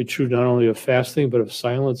must be true not only of fasting, but of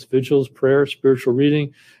silence, vigils, prayer, spiritual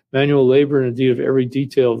reading, manual labor, and indeed of every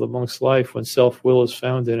detail of the monk's life when self-will is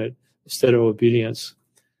found in it instead of obedience.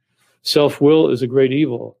 Self-will is a great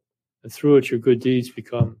evil, and through it your good deeds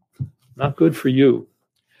become not good for you.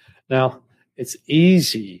 Now, it's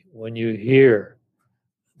easy when you hear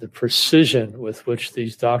the precision with which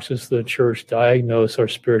these doctors of the church diagnose our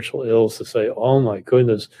spiritual ills to say, oh my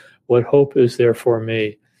goodness, what hope is there for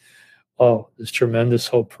me? Oh, there's tremendous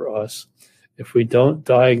hope for us. If we don't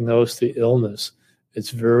diagnose the illness, it's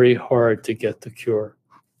very hard to get the cure.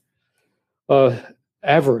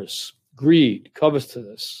 Avarice, greed,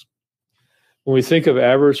 covetousness. When we think of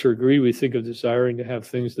avarice or greed, we think of desiring to have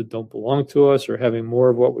things that don't belong to us or having more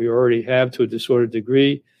of what we already have to a disordered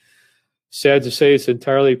degree. Sad to say, it's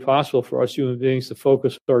entirely possible for us human beings to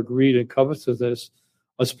focus our greed and covetousness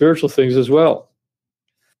on spiritual things as well.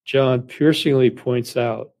 John piercingly points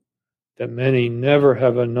out that many never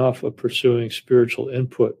have enough of pursuing spiritual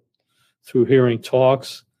input through hearing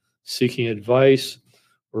talks, seeking advice,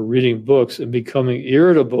 or reading books, and becoming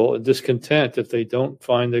irritable and discontent if they don't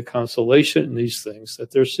find the consolation in these things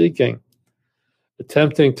that they're seeking.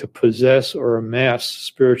 Attempting to possess or amass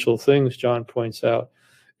spiritual things, John points out,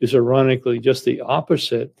 is ironically just the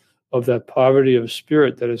opposite of that poverty of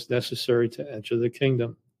spirit that is necessary to enter the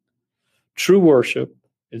kingdom. True worship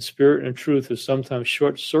in spirit and truth is sometimes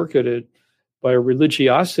short-circuited by a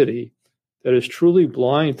religiosity that is truly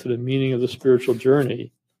blind to the meaning of the spiritual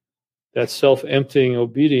journey, that self-emptying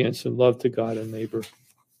obedience and love to God and neighbor.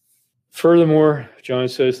 Furthermore, John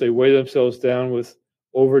says they weigh themselves down with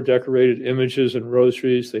over-decorated images and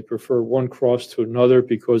rosaries. They prefer one cross to another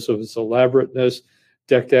because of its elaborateness,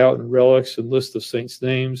 decked out in relics and lists of saints'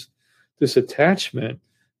 names. This attachment,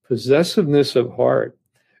 possessiveness of heart,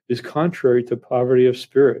 is contrary to poverty of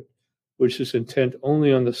spirit, which is intent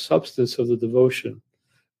only on the substance of the devotion,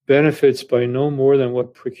 benefits by no more than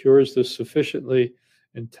what procures this sufficiently,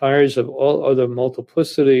 and tires of all other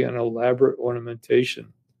multiplicity and elaborate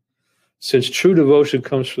ornamentation. Since true devotion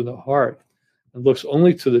comes from the heart and looks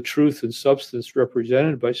only to the truth and substance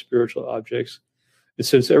represented by spiritual objects, and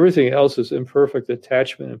since everything else is imperfect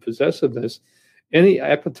attachment and possessiveness, any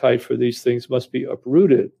appetite for these things must be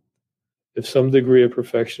uprooted if some degree of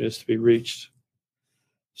perfection is to be reached.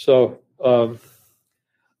 So I'm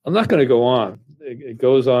not going to go on. It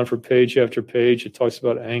goes on for page after page. It talks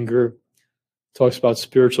about anger, talks about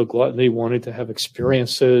spiritual gluttony, wanting to have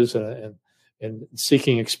experiences and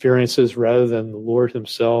seeking experiences rather than the Lord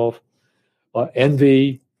himself.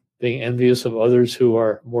 Envy, being envious of others who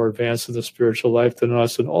are more advanced in the spiritual life than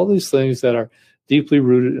us, and all these things that are deeply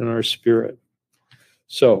rooted in our spirit.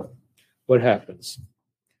 So what happens?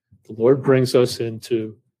 The Lord brings us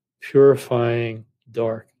into purifying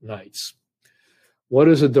dark nights. What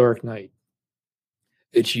is a dark night?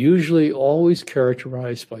 It's usually always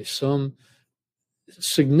characterized by some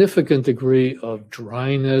significant degree of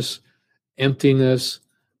dryness, emptiness,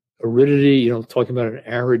 aridity, talking about an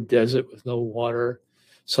arid desert with no water.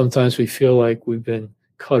 Sometimes we feel like we've been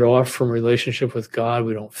cut off from relationship with God.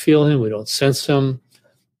 We don't feel him. We don't sense him.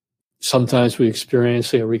 Sometimes we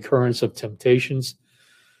experience a recurrence of temptations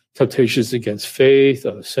against faith,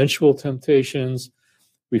 sensual temptations.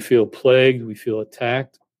 We feel plagued. We feel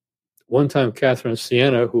attacked. One time, Catherine of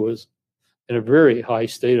Siena, who was in a very high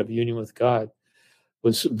state of union with God,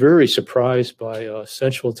 was very surprised by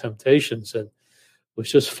sensual temptations and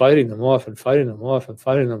was just fighting them off and fighting them off and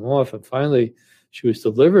fighting them off. And finally, she was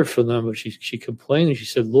delivered from them, but she complained and she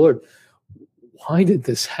said, Lord, why did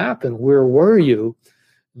this happen? Where were you?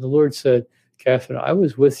 And the Lord said, Catherine, I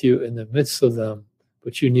was with you in the midst of them,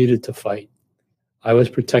 but you needed to fight. I was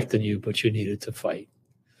protecting you, but you needed to fight.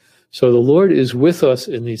 So the Lord is with us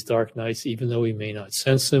in these dark nights, even though we may not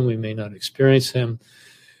sense him, we may not experience him.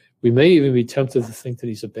 We may even be tempted to think that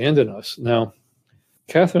he's abandoned us. Now,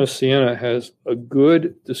 Catherine of Siena has a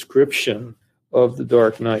good description of the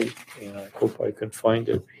dark night, and I hope I can find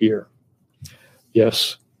it here.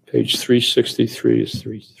 Yes, page 363 is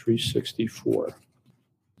 364.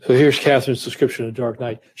 So here's Catherine's description of dark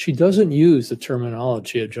night. She doesn't use the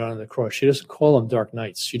terminology of John of the Cross. She doesn't call them dark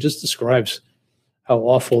nights. She just describes how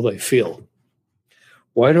awful they feel.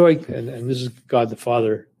 Why do I, and this is God the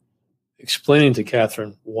Father explaining to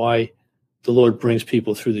Catherine why the Lord brings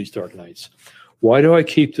people through these dark nights. Why do I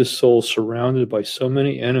keep this soul surrounded by so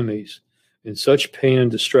many enemies in such pain and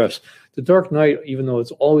distress? The dark night, even though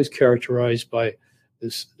it's always characterized by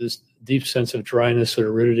this deep sense of dryness and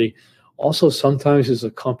aridity, also sometimes is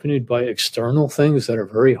accompanied by external things that are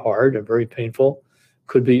very hard and very painful.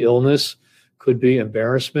 Could be illness, could be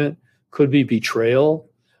embarrassment, could be betrayal,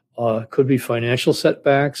 could be financial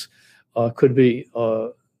setbacks, could be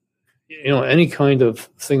any kind of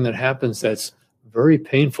thing that happens that's very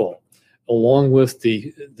painful, along with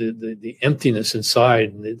the emptiness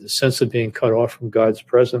inside and the sense of being cut off from God's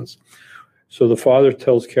presence. So the Father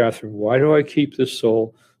tells Catherine, why do I keep this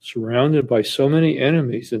soul surrounded by so many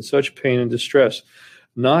enemies in such pain and distress?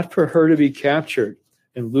 Not for her to be captured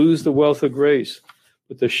and lose the wealth of grace,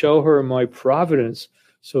 but to show her my providence,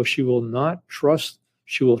 so she will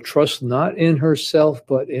trust not in herself,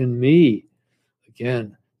 but in me.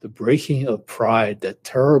 Again, the breaking of pride, that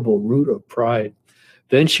terrible root of pride.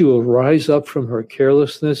 Then she will rise up from her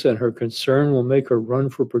carelessness, and her concern will make her run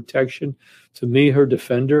for protection to me, her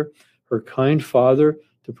defender, her kind Father,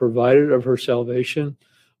 the provider of her salvation.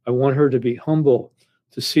 I want her to be humble,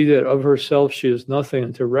 to see that of herself she is nothing,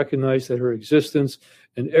 and to recognize that her existence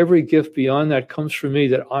and every gift beyond that comes from me,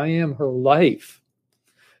 that I am her life.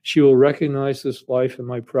 She will recognize this life in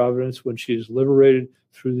my providence when she is liberated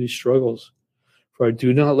through these struggles. For I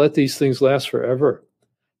do not let these things last forever.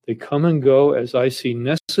 They come and go as I see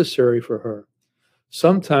necessary for her.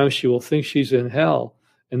 Sometimes she will think she's in hell,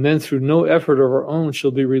 and then through no effort of her own,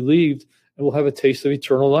 she'll be relieved and will have a taste of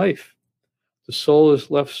eternal life. The soul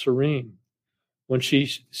is left serene. When she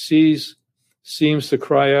seems to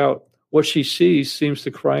cry out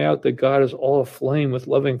that God is all aflame with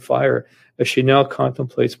loving fire, as she now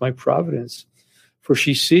contemplates my providence. For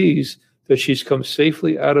she sees that she's come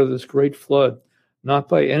safely out of this great flood, not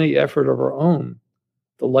by any effort of her own.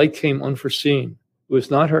 The light came unforeseen. It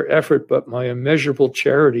was not her effort, but my immeasurable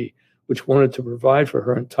charity, which wanted to provide for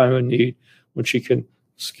her in time of need when she can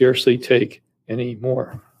scarcely take any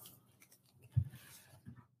more.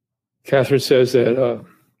 Catherine says that,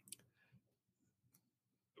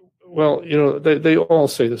 they all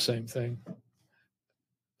say the same thing.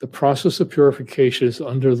 The process of purification is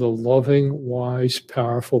under the loving, wise,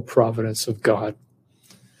 powerful providence of God.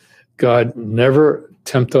 God never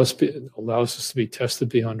allows us to be tested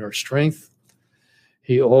beyond our strength.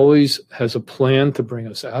 He always has a plan to bring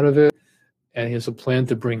us out of it, and he has a plan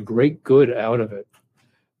to bring great good out of it.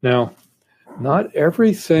 Now, not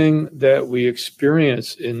everything that we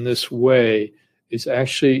experience in this way is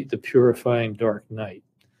actually the purifying dark night.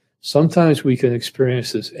 Sometimes we can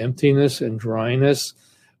experience this emptiness and dryness,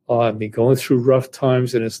 be going through rough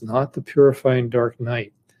times, and it's not the purifying dark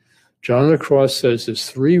night. John of the Cross says there's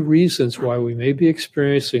 3 reasons why we may be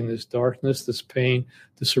experiencing this darkness, this pain,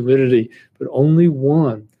 this aridity, but only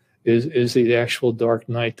one is the actual dark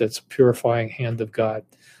night. That's a purifying hand of God.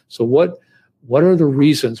 So what are the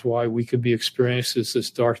reasons why we could be experiencing this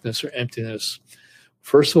darkness or emptiness?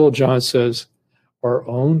 First of all, John says our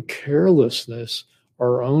own carelessness,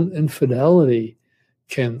 our own infidelity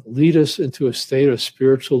can lead us into a state of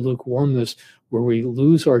spiritual lukewarmness where we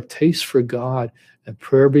lose our taste for God and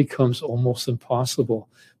prayer becomes almost impossible.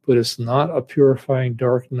 But it's not a purifying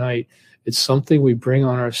dark night. It's something we bring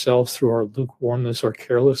on ourselves through our lukewarmness or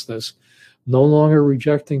carelessness, no longer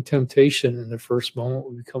rejecting temptation in the first moment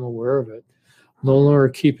we become aware of it, no longer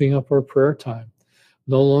keeping up our prayer time,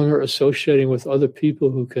 no longer associating with other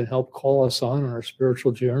people who can help call us on our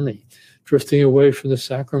spiritual journey, drifting away from the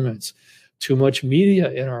sacraments, too much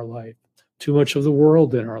media in our life, too much of the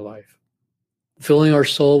world in our life, filling our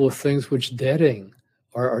soul with things which deaden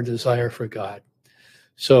our desire for God.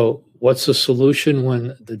 So what's the solution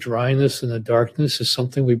when the dryness and the darkness is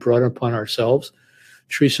something we brought upon ourselves?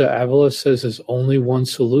 Teresa Avila says there's only one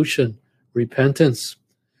solution: repentance.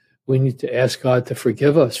 We need to ask God to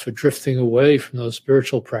forgive us for drifting away from those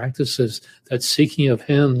spiritual practices, that seeking of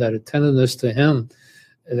Him, that attentiveness to Him.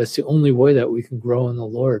 And that's the only way that we can grow in the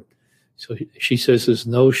Lord. So she says there's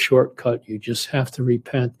no shortcut. You just have to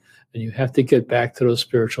repent, and you have to get back to those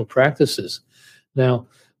spiritual practices. Now,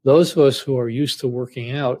 those of us who are used to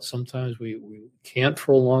working out, sometimes we can't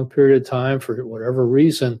for a long period of time for whatever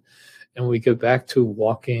reason, and we get back to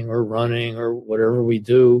walking or running or whatever we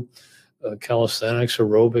do, calisthenics,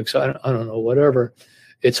 aerobics, I don't know, whatever.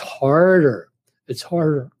 It's harder. It's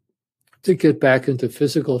harder to get back into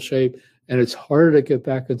physical shape, and it's harder to get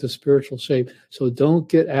back into spiritual shape. So don't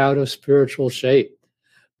get out of spiritual shape.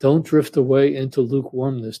 Don't drift away into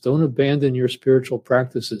lukewarmness. Don't abandon your spiritual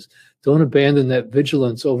practices. Don't abandon that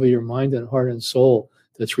vigilance over your mind and heart and soul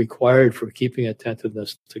that's required for keeping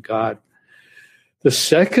attentiveness to God. The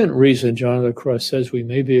second reason John of the Cross says we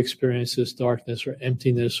may be experiencing this darkness or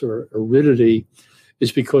emptiness or aridity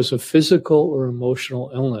is because of physical or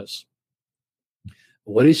emotional illness.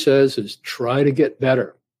 What he says is try to get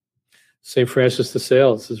better. St. Francis de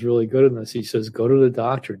Sales is really good in this. He says, go to the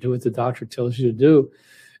doctor, do what the doctor tells you to do.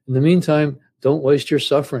 In the meantime, don't waste your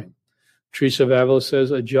suffering. Teresa of Avila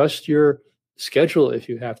says, adjust your schedule if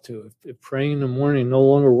you have to. If praying in the morning no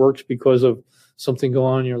longer works because of something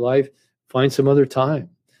going on in your life, find some other time.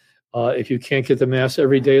 If you can't get the Mass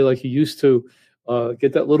every day like you used to,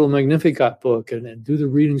 get that little Magnificat book and do the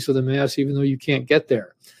readings of the Mass even though you can't get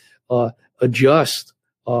there. Adjust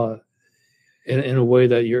in a way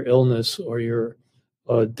that your illness or your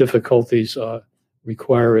difficulties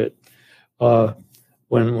require it.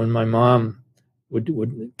 When my mom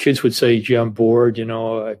kids would say, gee, I'm bored,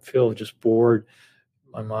 I feel just bored.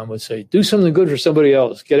 My mom would say, do something good for somebody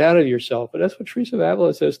else. Get out of yourself. But that's what Teresa of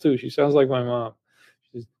Avila says too. She sounds like my mom.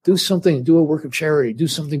 She says, do something, do a work of charity, do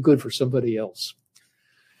something good for somebody else.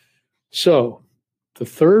 So the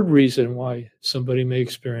third reason why somebody may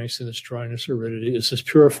experience in this dryness or aridity is this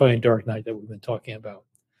purifying dark night that we've been talking about.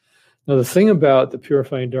 Now, the thing about the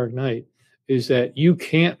purifying dark night is that you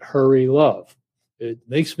can't hurry love. It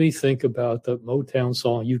makes me think about the Motown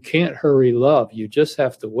song, you can't hurry love, you just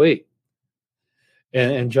have to wait.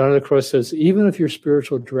 And John of the Cross says, even if your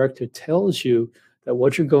spiritual director tells you that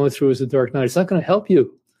what you're going through is a dark night, it's not going to help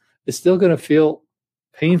you. It's still going to feel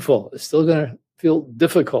painful. It's still going to feel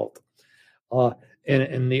difficult.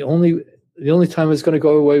 And the only time it's going to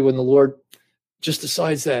go away when the Lord just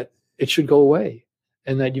decides that it should go away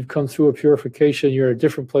and that you've come through a purification, you're in a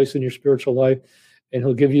different place in your spiritual life, and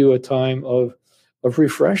He'll give you a time of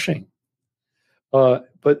refreshing. But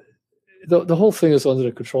the whole thing is under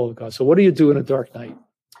the control of God. So what do you do in a dark night?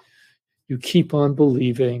 You keep on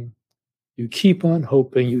believing, you keep on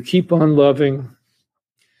hoping, you keep on loving,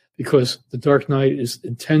 because the dark night is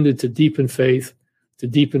intended to deepen faith, to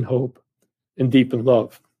deepen hope, and deepen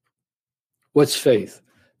love. What's faith?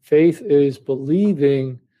 Faith is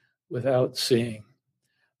believing without seeing.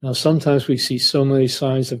 Now, sometimes we see so many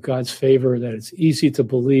signs of God's favor that it's easy to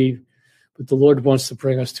believe, but the Lord wants to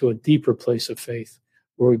bring us to a deeper place of faith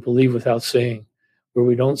where we believe without seeing, where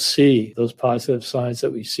we don't see those positive signs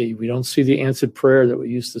that we see. We don't see the answered prayer that we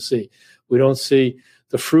used to see. We don't see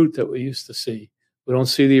the fruit that we used to see. We don't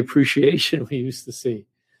see the appreciation we used to see.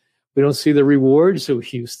 We don't see the rewards that we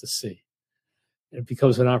used to see. It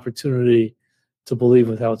becomes an opportunity to believe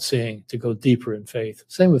without seeing, to go deeper in faith.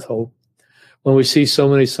 Same with hope. When we see so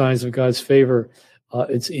many signs of God's favor,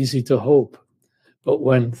 it's easy to hope. But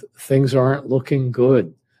when things aren't looking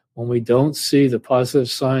good, when we don't see the positive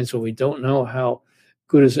signs, when we don't know how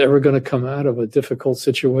good is ever going to come out of a difficult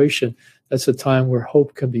situation, that's a time where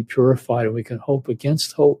hope can be purified, and we can hope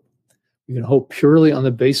against hope. We can hope purely on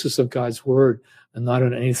the basis of God's word and not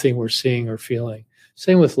on anything we're seeing or feeling.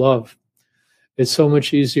 Same with love. It's so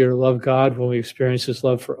much easier to love God when we experience His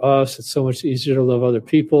love for us. It's so much easier to love other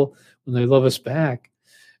people when they love us back.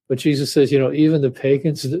 But Jesus says, even the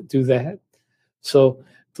pagans do that. So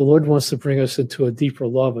the Lord wants to bring us into a deeper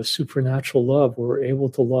love, a supernatural love, where we're able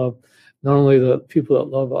to love not only the people that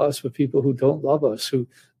love us, but people who don't love us, who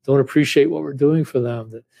don't appreciate what we're doing for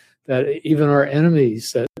them, that even our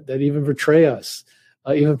enemies, that even betray us,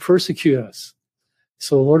 even persecute us.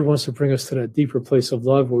 So the Lord wants to bring us to that deeper place of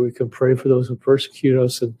love where we can pray for those who persecute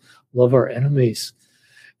us and love our enemies.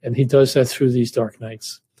 And he does that through these dark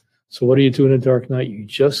nights. So what do you do in a dark night? You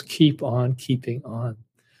just keep on keeping on.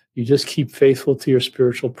 You just keep faithful to your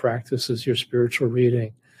spiritual practices, your spiritual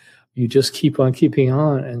reading. You just keep on keeping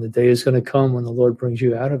on, and the day is going to come when the Lord brings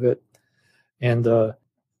you out of it. And the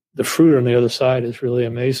fruit on the other side is really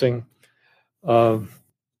amazing.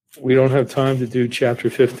 We don't have time to do chapter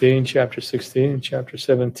 15, chapter 16, chapter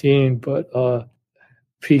 17, but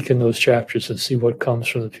peek in those chapters and see what comes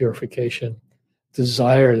from the purification.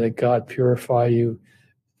 Desire that God purify you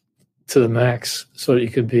to the max so that you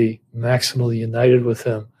can be maximally united with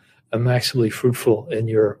him and maximally fruitful in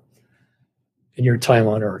your time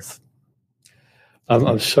on earth.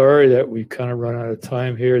 I'm sorry that we've kind of run out of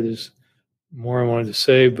time here. There's more I wanted to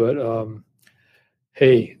say, but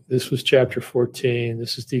hey, this was chapter 14.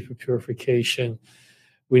 This is deeper purification.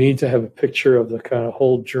 We need to have a picture of the kind of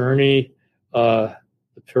whole journey, the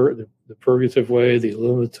purgative way, the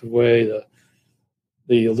illuminative way,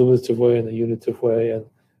 the illuminative way and the unitive way. And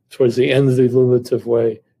towards the end of the illuminative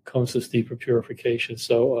way comes this deeper purification.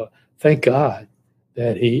 So thank God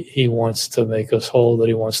that he wants to make us whole, that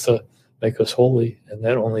he wants to make us holy, and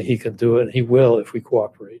that only he can do it, and he will if we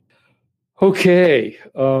cooperate. Okay.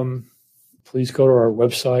 Please go to our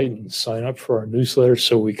website and sign up for our newsletter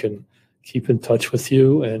so we can keep in touch with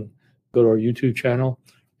you, and go to our YouTube channel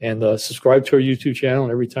and subscribe to our YouTube channel.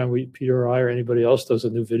 And every time Peter or I or anybody else does a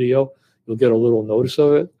new video, you'll get a little notice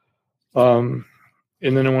of it. And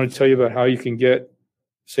then I want to tell you about how you can get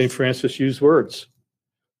St. Francis Used Words.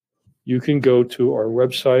 You can go to our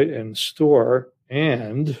website and store,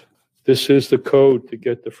 and this is the code to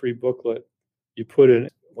get the free booklet. You put in,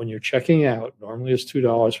 when you're checking out, normally it's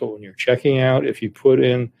 $2, but when you're checking out, if you put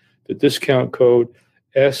in the discount code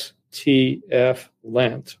STF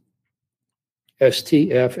Lent,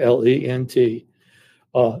 STFLENT,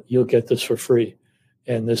 you'll get this for free.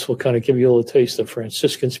 And this will kind of give you a little taste of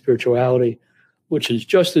Franciscan spirituality, which is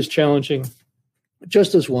just as challenging,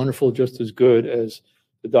 just as wonderful, just as good as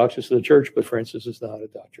the doctrines of the church, but Francis is not a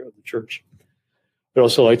doctor of the church. I'd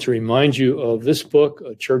also like to remind you of this book,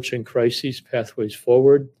 A Church in Crises, Pathways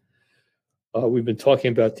Forward. We've been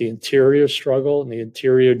talking about the interior struggle and the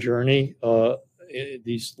interior journey,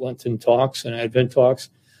 these Lenten talks and Advent talks.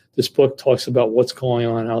 This book talks about what's going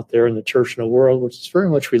on out there in the church and the world, which is very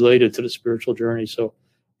much related to the spiritual journey. So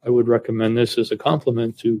I would recommend this as a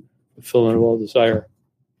complement to Fulfillment of All Desire.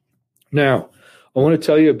 Now, I want to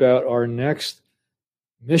tell you about our next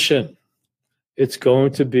mission. It's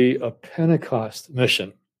going to be a Pentecost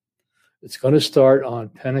mission. It's going to start on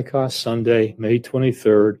Pentecost Sunday, May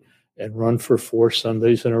 23rd, and run for 4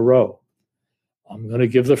 Sundays in a row. I'm going to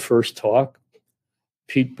give the first talk.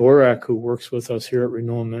 Pete Borak, who works with us here at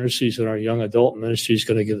Renewal Ministries in our young adult ministry, is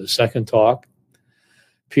going to give the second talk.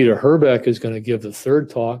 Peter Herbeck is going to give the third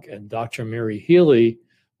talk, and Dr. Mary Healy,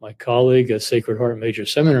 my colleague at Sacred Heart Major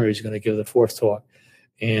Seminary, is going to give the fourth talk.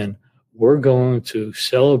 And we're going to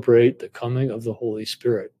celebrate the coming of the Holy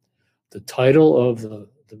Spirit. The title of the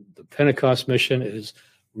Pentecost mission is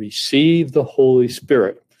Receive the Holy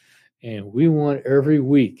Spirit. And we want every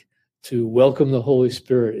week to welcome the Holy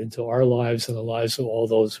Spirit into our lives and the lives of all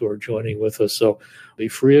those who are joining with us. So be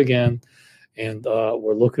free again. And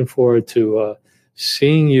we're looking forward to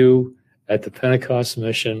seeing you at the Pentecost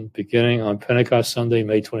mission beginning on Pentecost Sunday,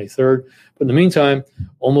 May 23rd. But in the meantime,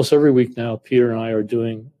 almost every week now, Peter and I are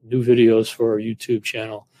doing new videos for our YouTube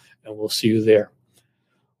channel, and we'll see you there.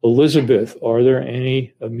 Elizabeth, are there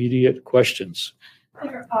any immediate questions?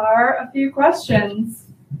 There are a few questions.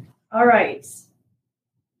 All right.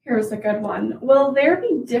 Here's a good one. Will there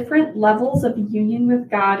be different levels of union with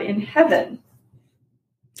God in heaven?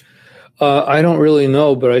 I don't really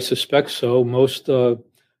know, but I suspect so.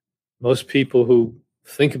 Most people who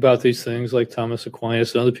think about these things, like Thomas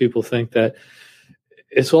Aquinas and other people, think that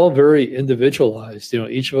it's all very individualized. You know,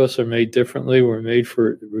 each of us are made differently. We're made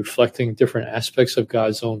for reflecting different aspects of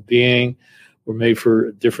God's own being. We're made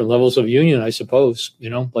for different levels of union, I suppose. You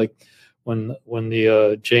know, like when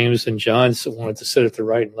the James and John wanted to sit at the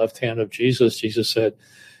right and left hand of Jesus, Jesus said,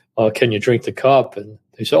 "Can you drink the cup?" And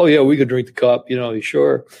they said, "Oh yeah, we could drink the cup." You know, you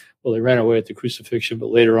sure? Well, they ran away at the crucifixion,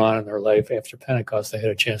 but later on in their life, after Pentecost, they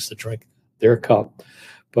had a chance to drink their cup.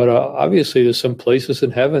 But obviously, there's some places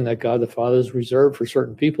in heaven that God the Father has reserved for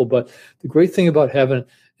certain people. But the great thing about heaven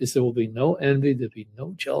is there will be no envy, there'll be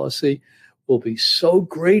no jealousy. We'll be so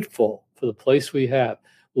grateful for the place we have.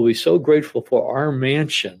 We'll be so grateful for our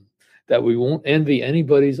mansion that we won't envy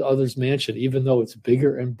anybody's other's mansion, even though it's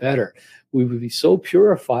bigger and better. We will be so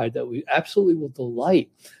purified that we absolutely will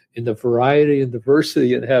delight in the variety and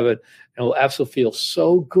diversity in heaven, and we'll absolutely feel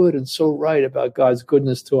so good and so right about God's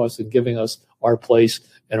goodness to us and giving us our place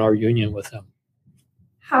and our union with him.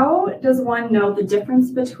 How does one know the difference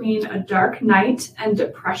between a dark night and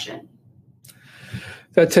depression?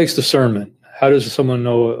 That takes discernment. How does someone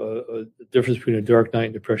know a difference between a dark night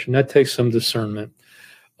and depression? That takes some discernment.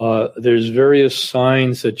 There's various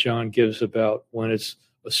signs that John gives about when it's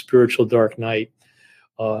a spiritual dark night.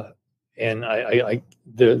 And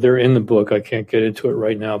they're in the book. I can't get into it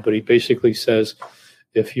right now, but he basically says,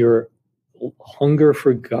 if your hunger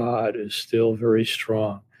for God is still very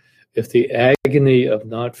strong, if the agony of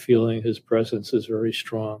not feeling his presence is very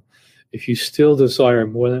strong, if you still desire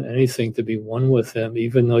more than anything to be one with him,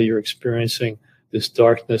 even though you're experiencing this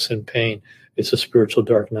darkness and pain, it's a spiritual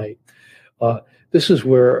dark night. This is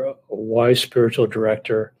where a wise spiritual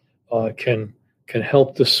director can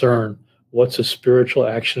help discern what's a spiritual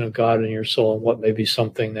action of God in your soul and what may be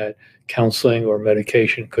something that counseling or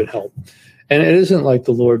medication could help. And it isn't like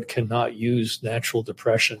the Lord cannot use natural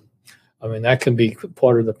depression. I mean, that can be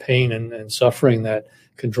part of the pain and suffering that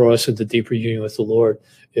can draw us into deeper union with the Lord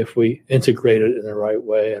if we integrate it in the right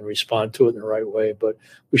way and respond to it in the right way. But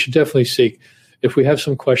we should definitely seek, if we have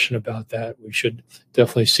some question about that, we should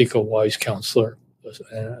definitely seek a wise counselor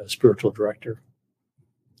and a spiritual director.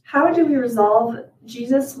 How do we resolve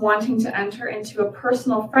Jesus wanting to enter into a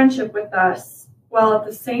personal friendship with us while at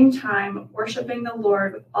the same time worshiping the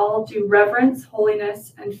Lord with all due reverence,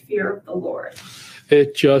 holiness, and fear of the Lord?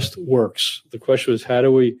 It just works. The question is, how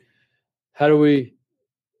do we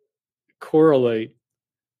correlate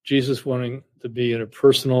Jesus wanting to be in a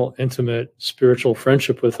personal, intimate, spiritual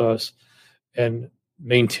friendship with us and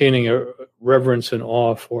maintaining a reverence and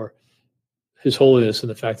awe for his holiness and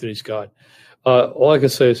the fact that he's God? All I can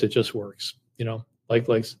say is it just works. You know, like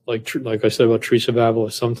I said about Teresa of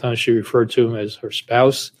Avila, sometimes she referred to him as her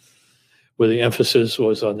spouse, where the emphasis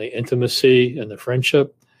was on the intimacy and the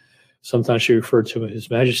friendship. Sometimes she referred to him as His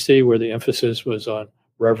Majesty, where the emphasis was on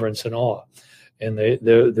reverence and awe. And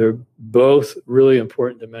they're both really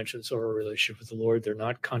important dimensions of our relationship with the Lord. They're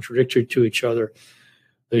not contradictory to each other.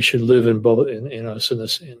 They should live in both in us.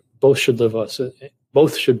 Both should live us.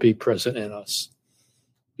 Both should be present in us.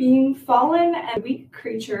 Being fallen and weak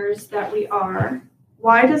creatures that we are,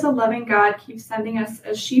 why does a loving God keep sending us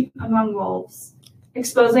as sheep among wolves,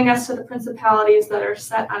 exposing us to the principalities that are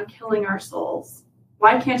set on killing our souls?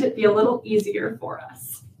 Why can't it be a little easier for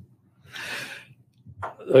us?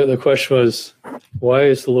 The question was, why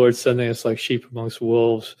is the Lord sending us like sheep amongst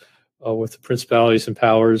wolves with the principalities and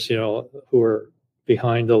powers, who are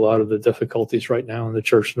behind a lot of the difficulties right now in the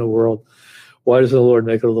church and the world? Why does the Lord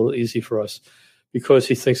make it a little easy for us? Because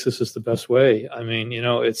he thinks this is the best way. I mean,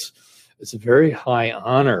 it's a very high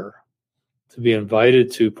honor to be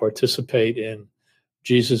invited to participate in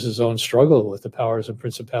Jesus' own struggle with the powers and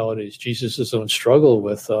principalities, Jesus' own struggle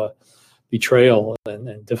with betrayal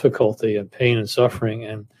and difficulty and pain and suffering.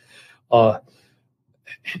 And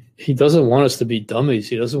he doesn't want us to be dummies.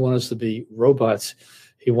 He doesn't want us to be robots.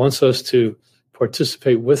 He wants us to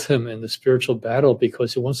participate with him in the spiritual battle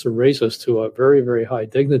because he wants to raise us to a very, very high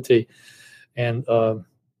dignity. And,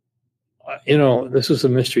 this is a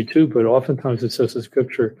mystery too, but oftentimes it says in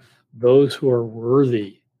Scripture, those who are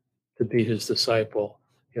worthy to be his disciple.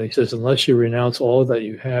 He says, unless you renounce all that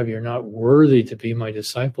you have, you're not worthy to be my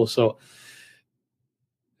disciple. So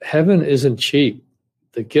heaven isn't cheap.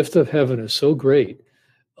 The gift of heaven is so great.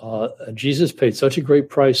 Jesus paid such a great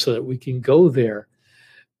price so that we can go there.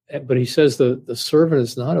 But he says the servant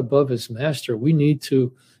is not above his master. We need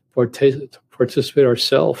to participate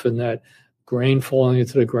ourselves in that grain falling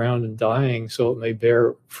into the ground and dying so it may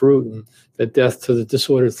bear fruit, and the death to the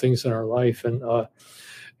disordered things in our life.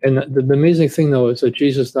 And the amazing thing, though, is that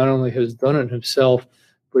Jesus not only has done it himself,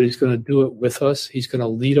 but he's going to do it with us. He's going to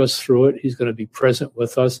lead us through it. He's going to be present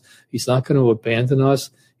with us. He's not going to abandon us.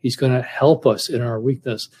 He's going to help us in our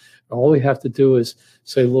weakness. And all we have to do is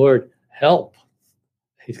say, Lord, help.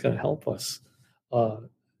 He's going to help us.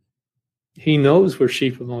 He knows we're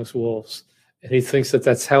sheep amongst wolves, and he thinks that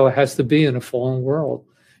that's how it has to be in a fallen world.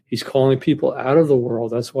 He's calling people out of the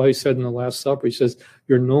world. That's why he said in the Last Supper, he says,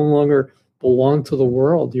 you're no longer belong to the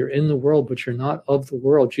world. You're in the world, but you're not of the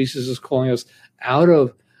world. Jesus is calling us out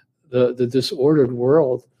of the disordered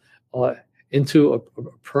world into a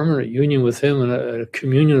permanent union with him and a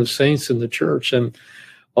communion of saints in the church. And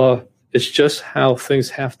it's just how things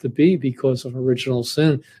have to be because of original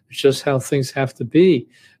sin. It's just how things have to be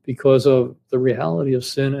because of the reality of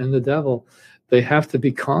sin and the devil. They have to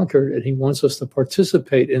be conquered, and he wants us to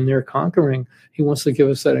participate in their conquering. He wants to give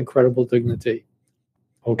us that incredible dignity.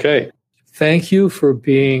 Okay. Thank you for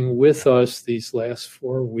being with us these last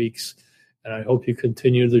 4 weeks, and I hope you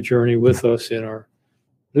continue the journey with us in our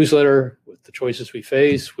newsletter, with the choices we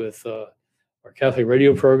face, with our Catholic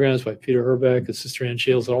radio programs by Peter Herbeck and Sister Ann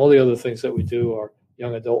Shields, and all the other things that we do, our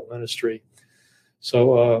young adult ministry.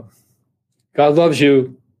 So God loves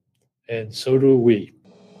you, and so do we.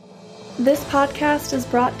 This podcast is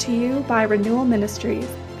brought to you by Renewal Ministries,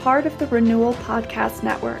 part of the Renewal Podcast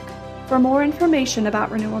Network. For more information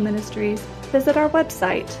about Renewal Ministries, visit our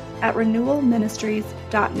website at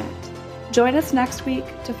renewalministries.net. Join us next week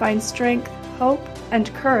to find strength, hope,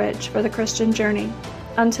 and courage for the Christian journey.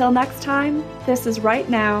 Until next time, this is Right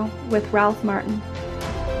Now with Ralph Martin.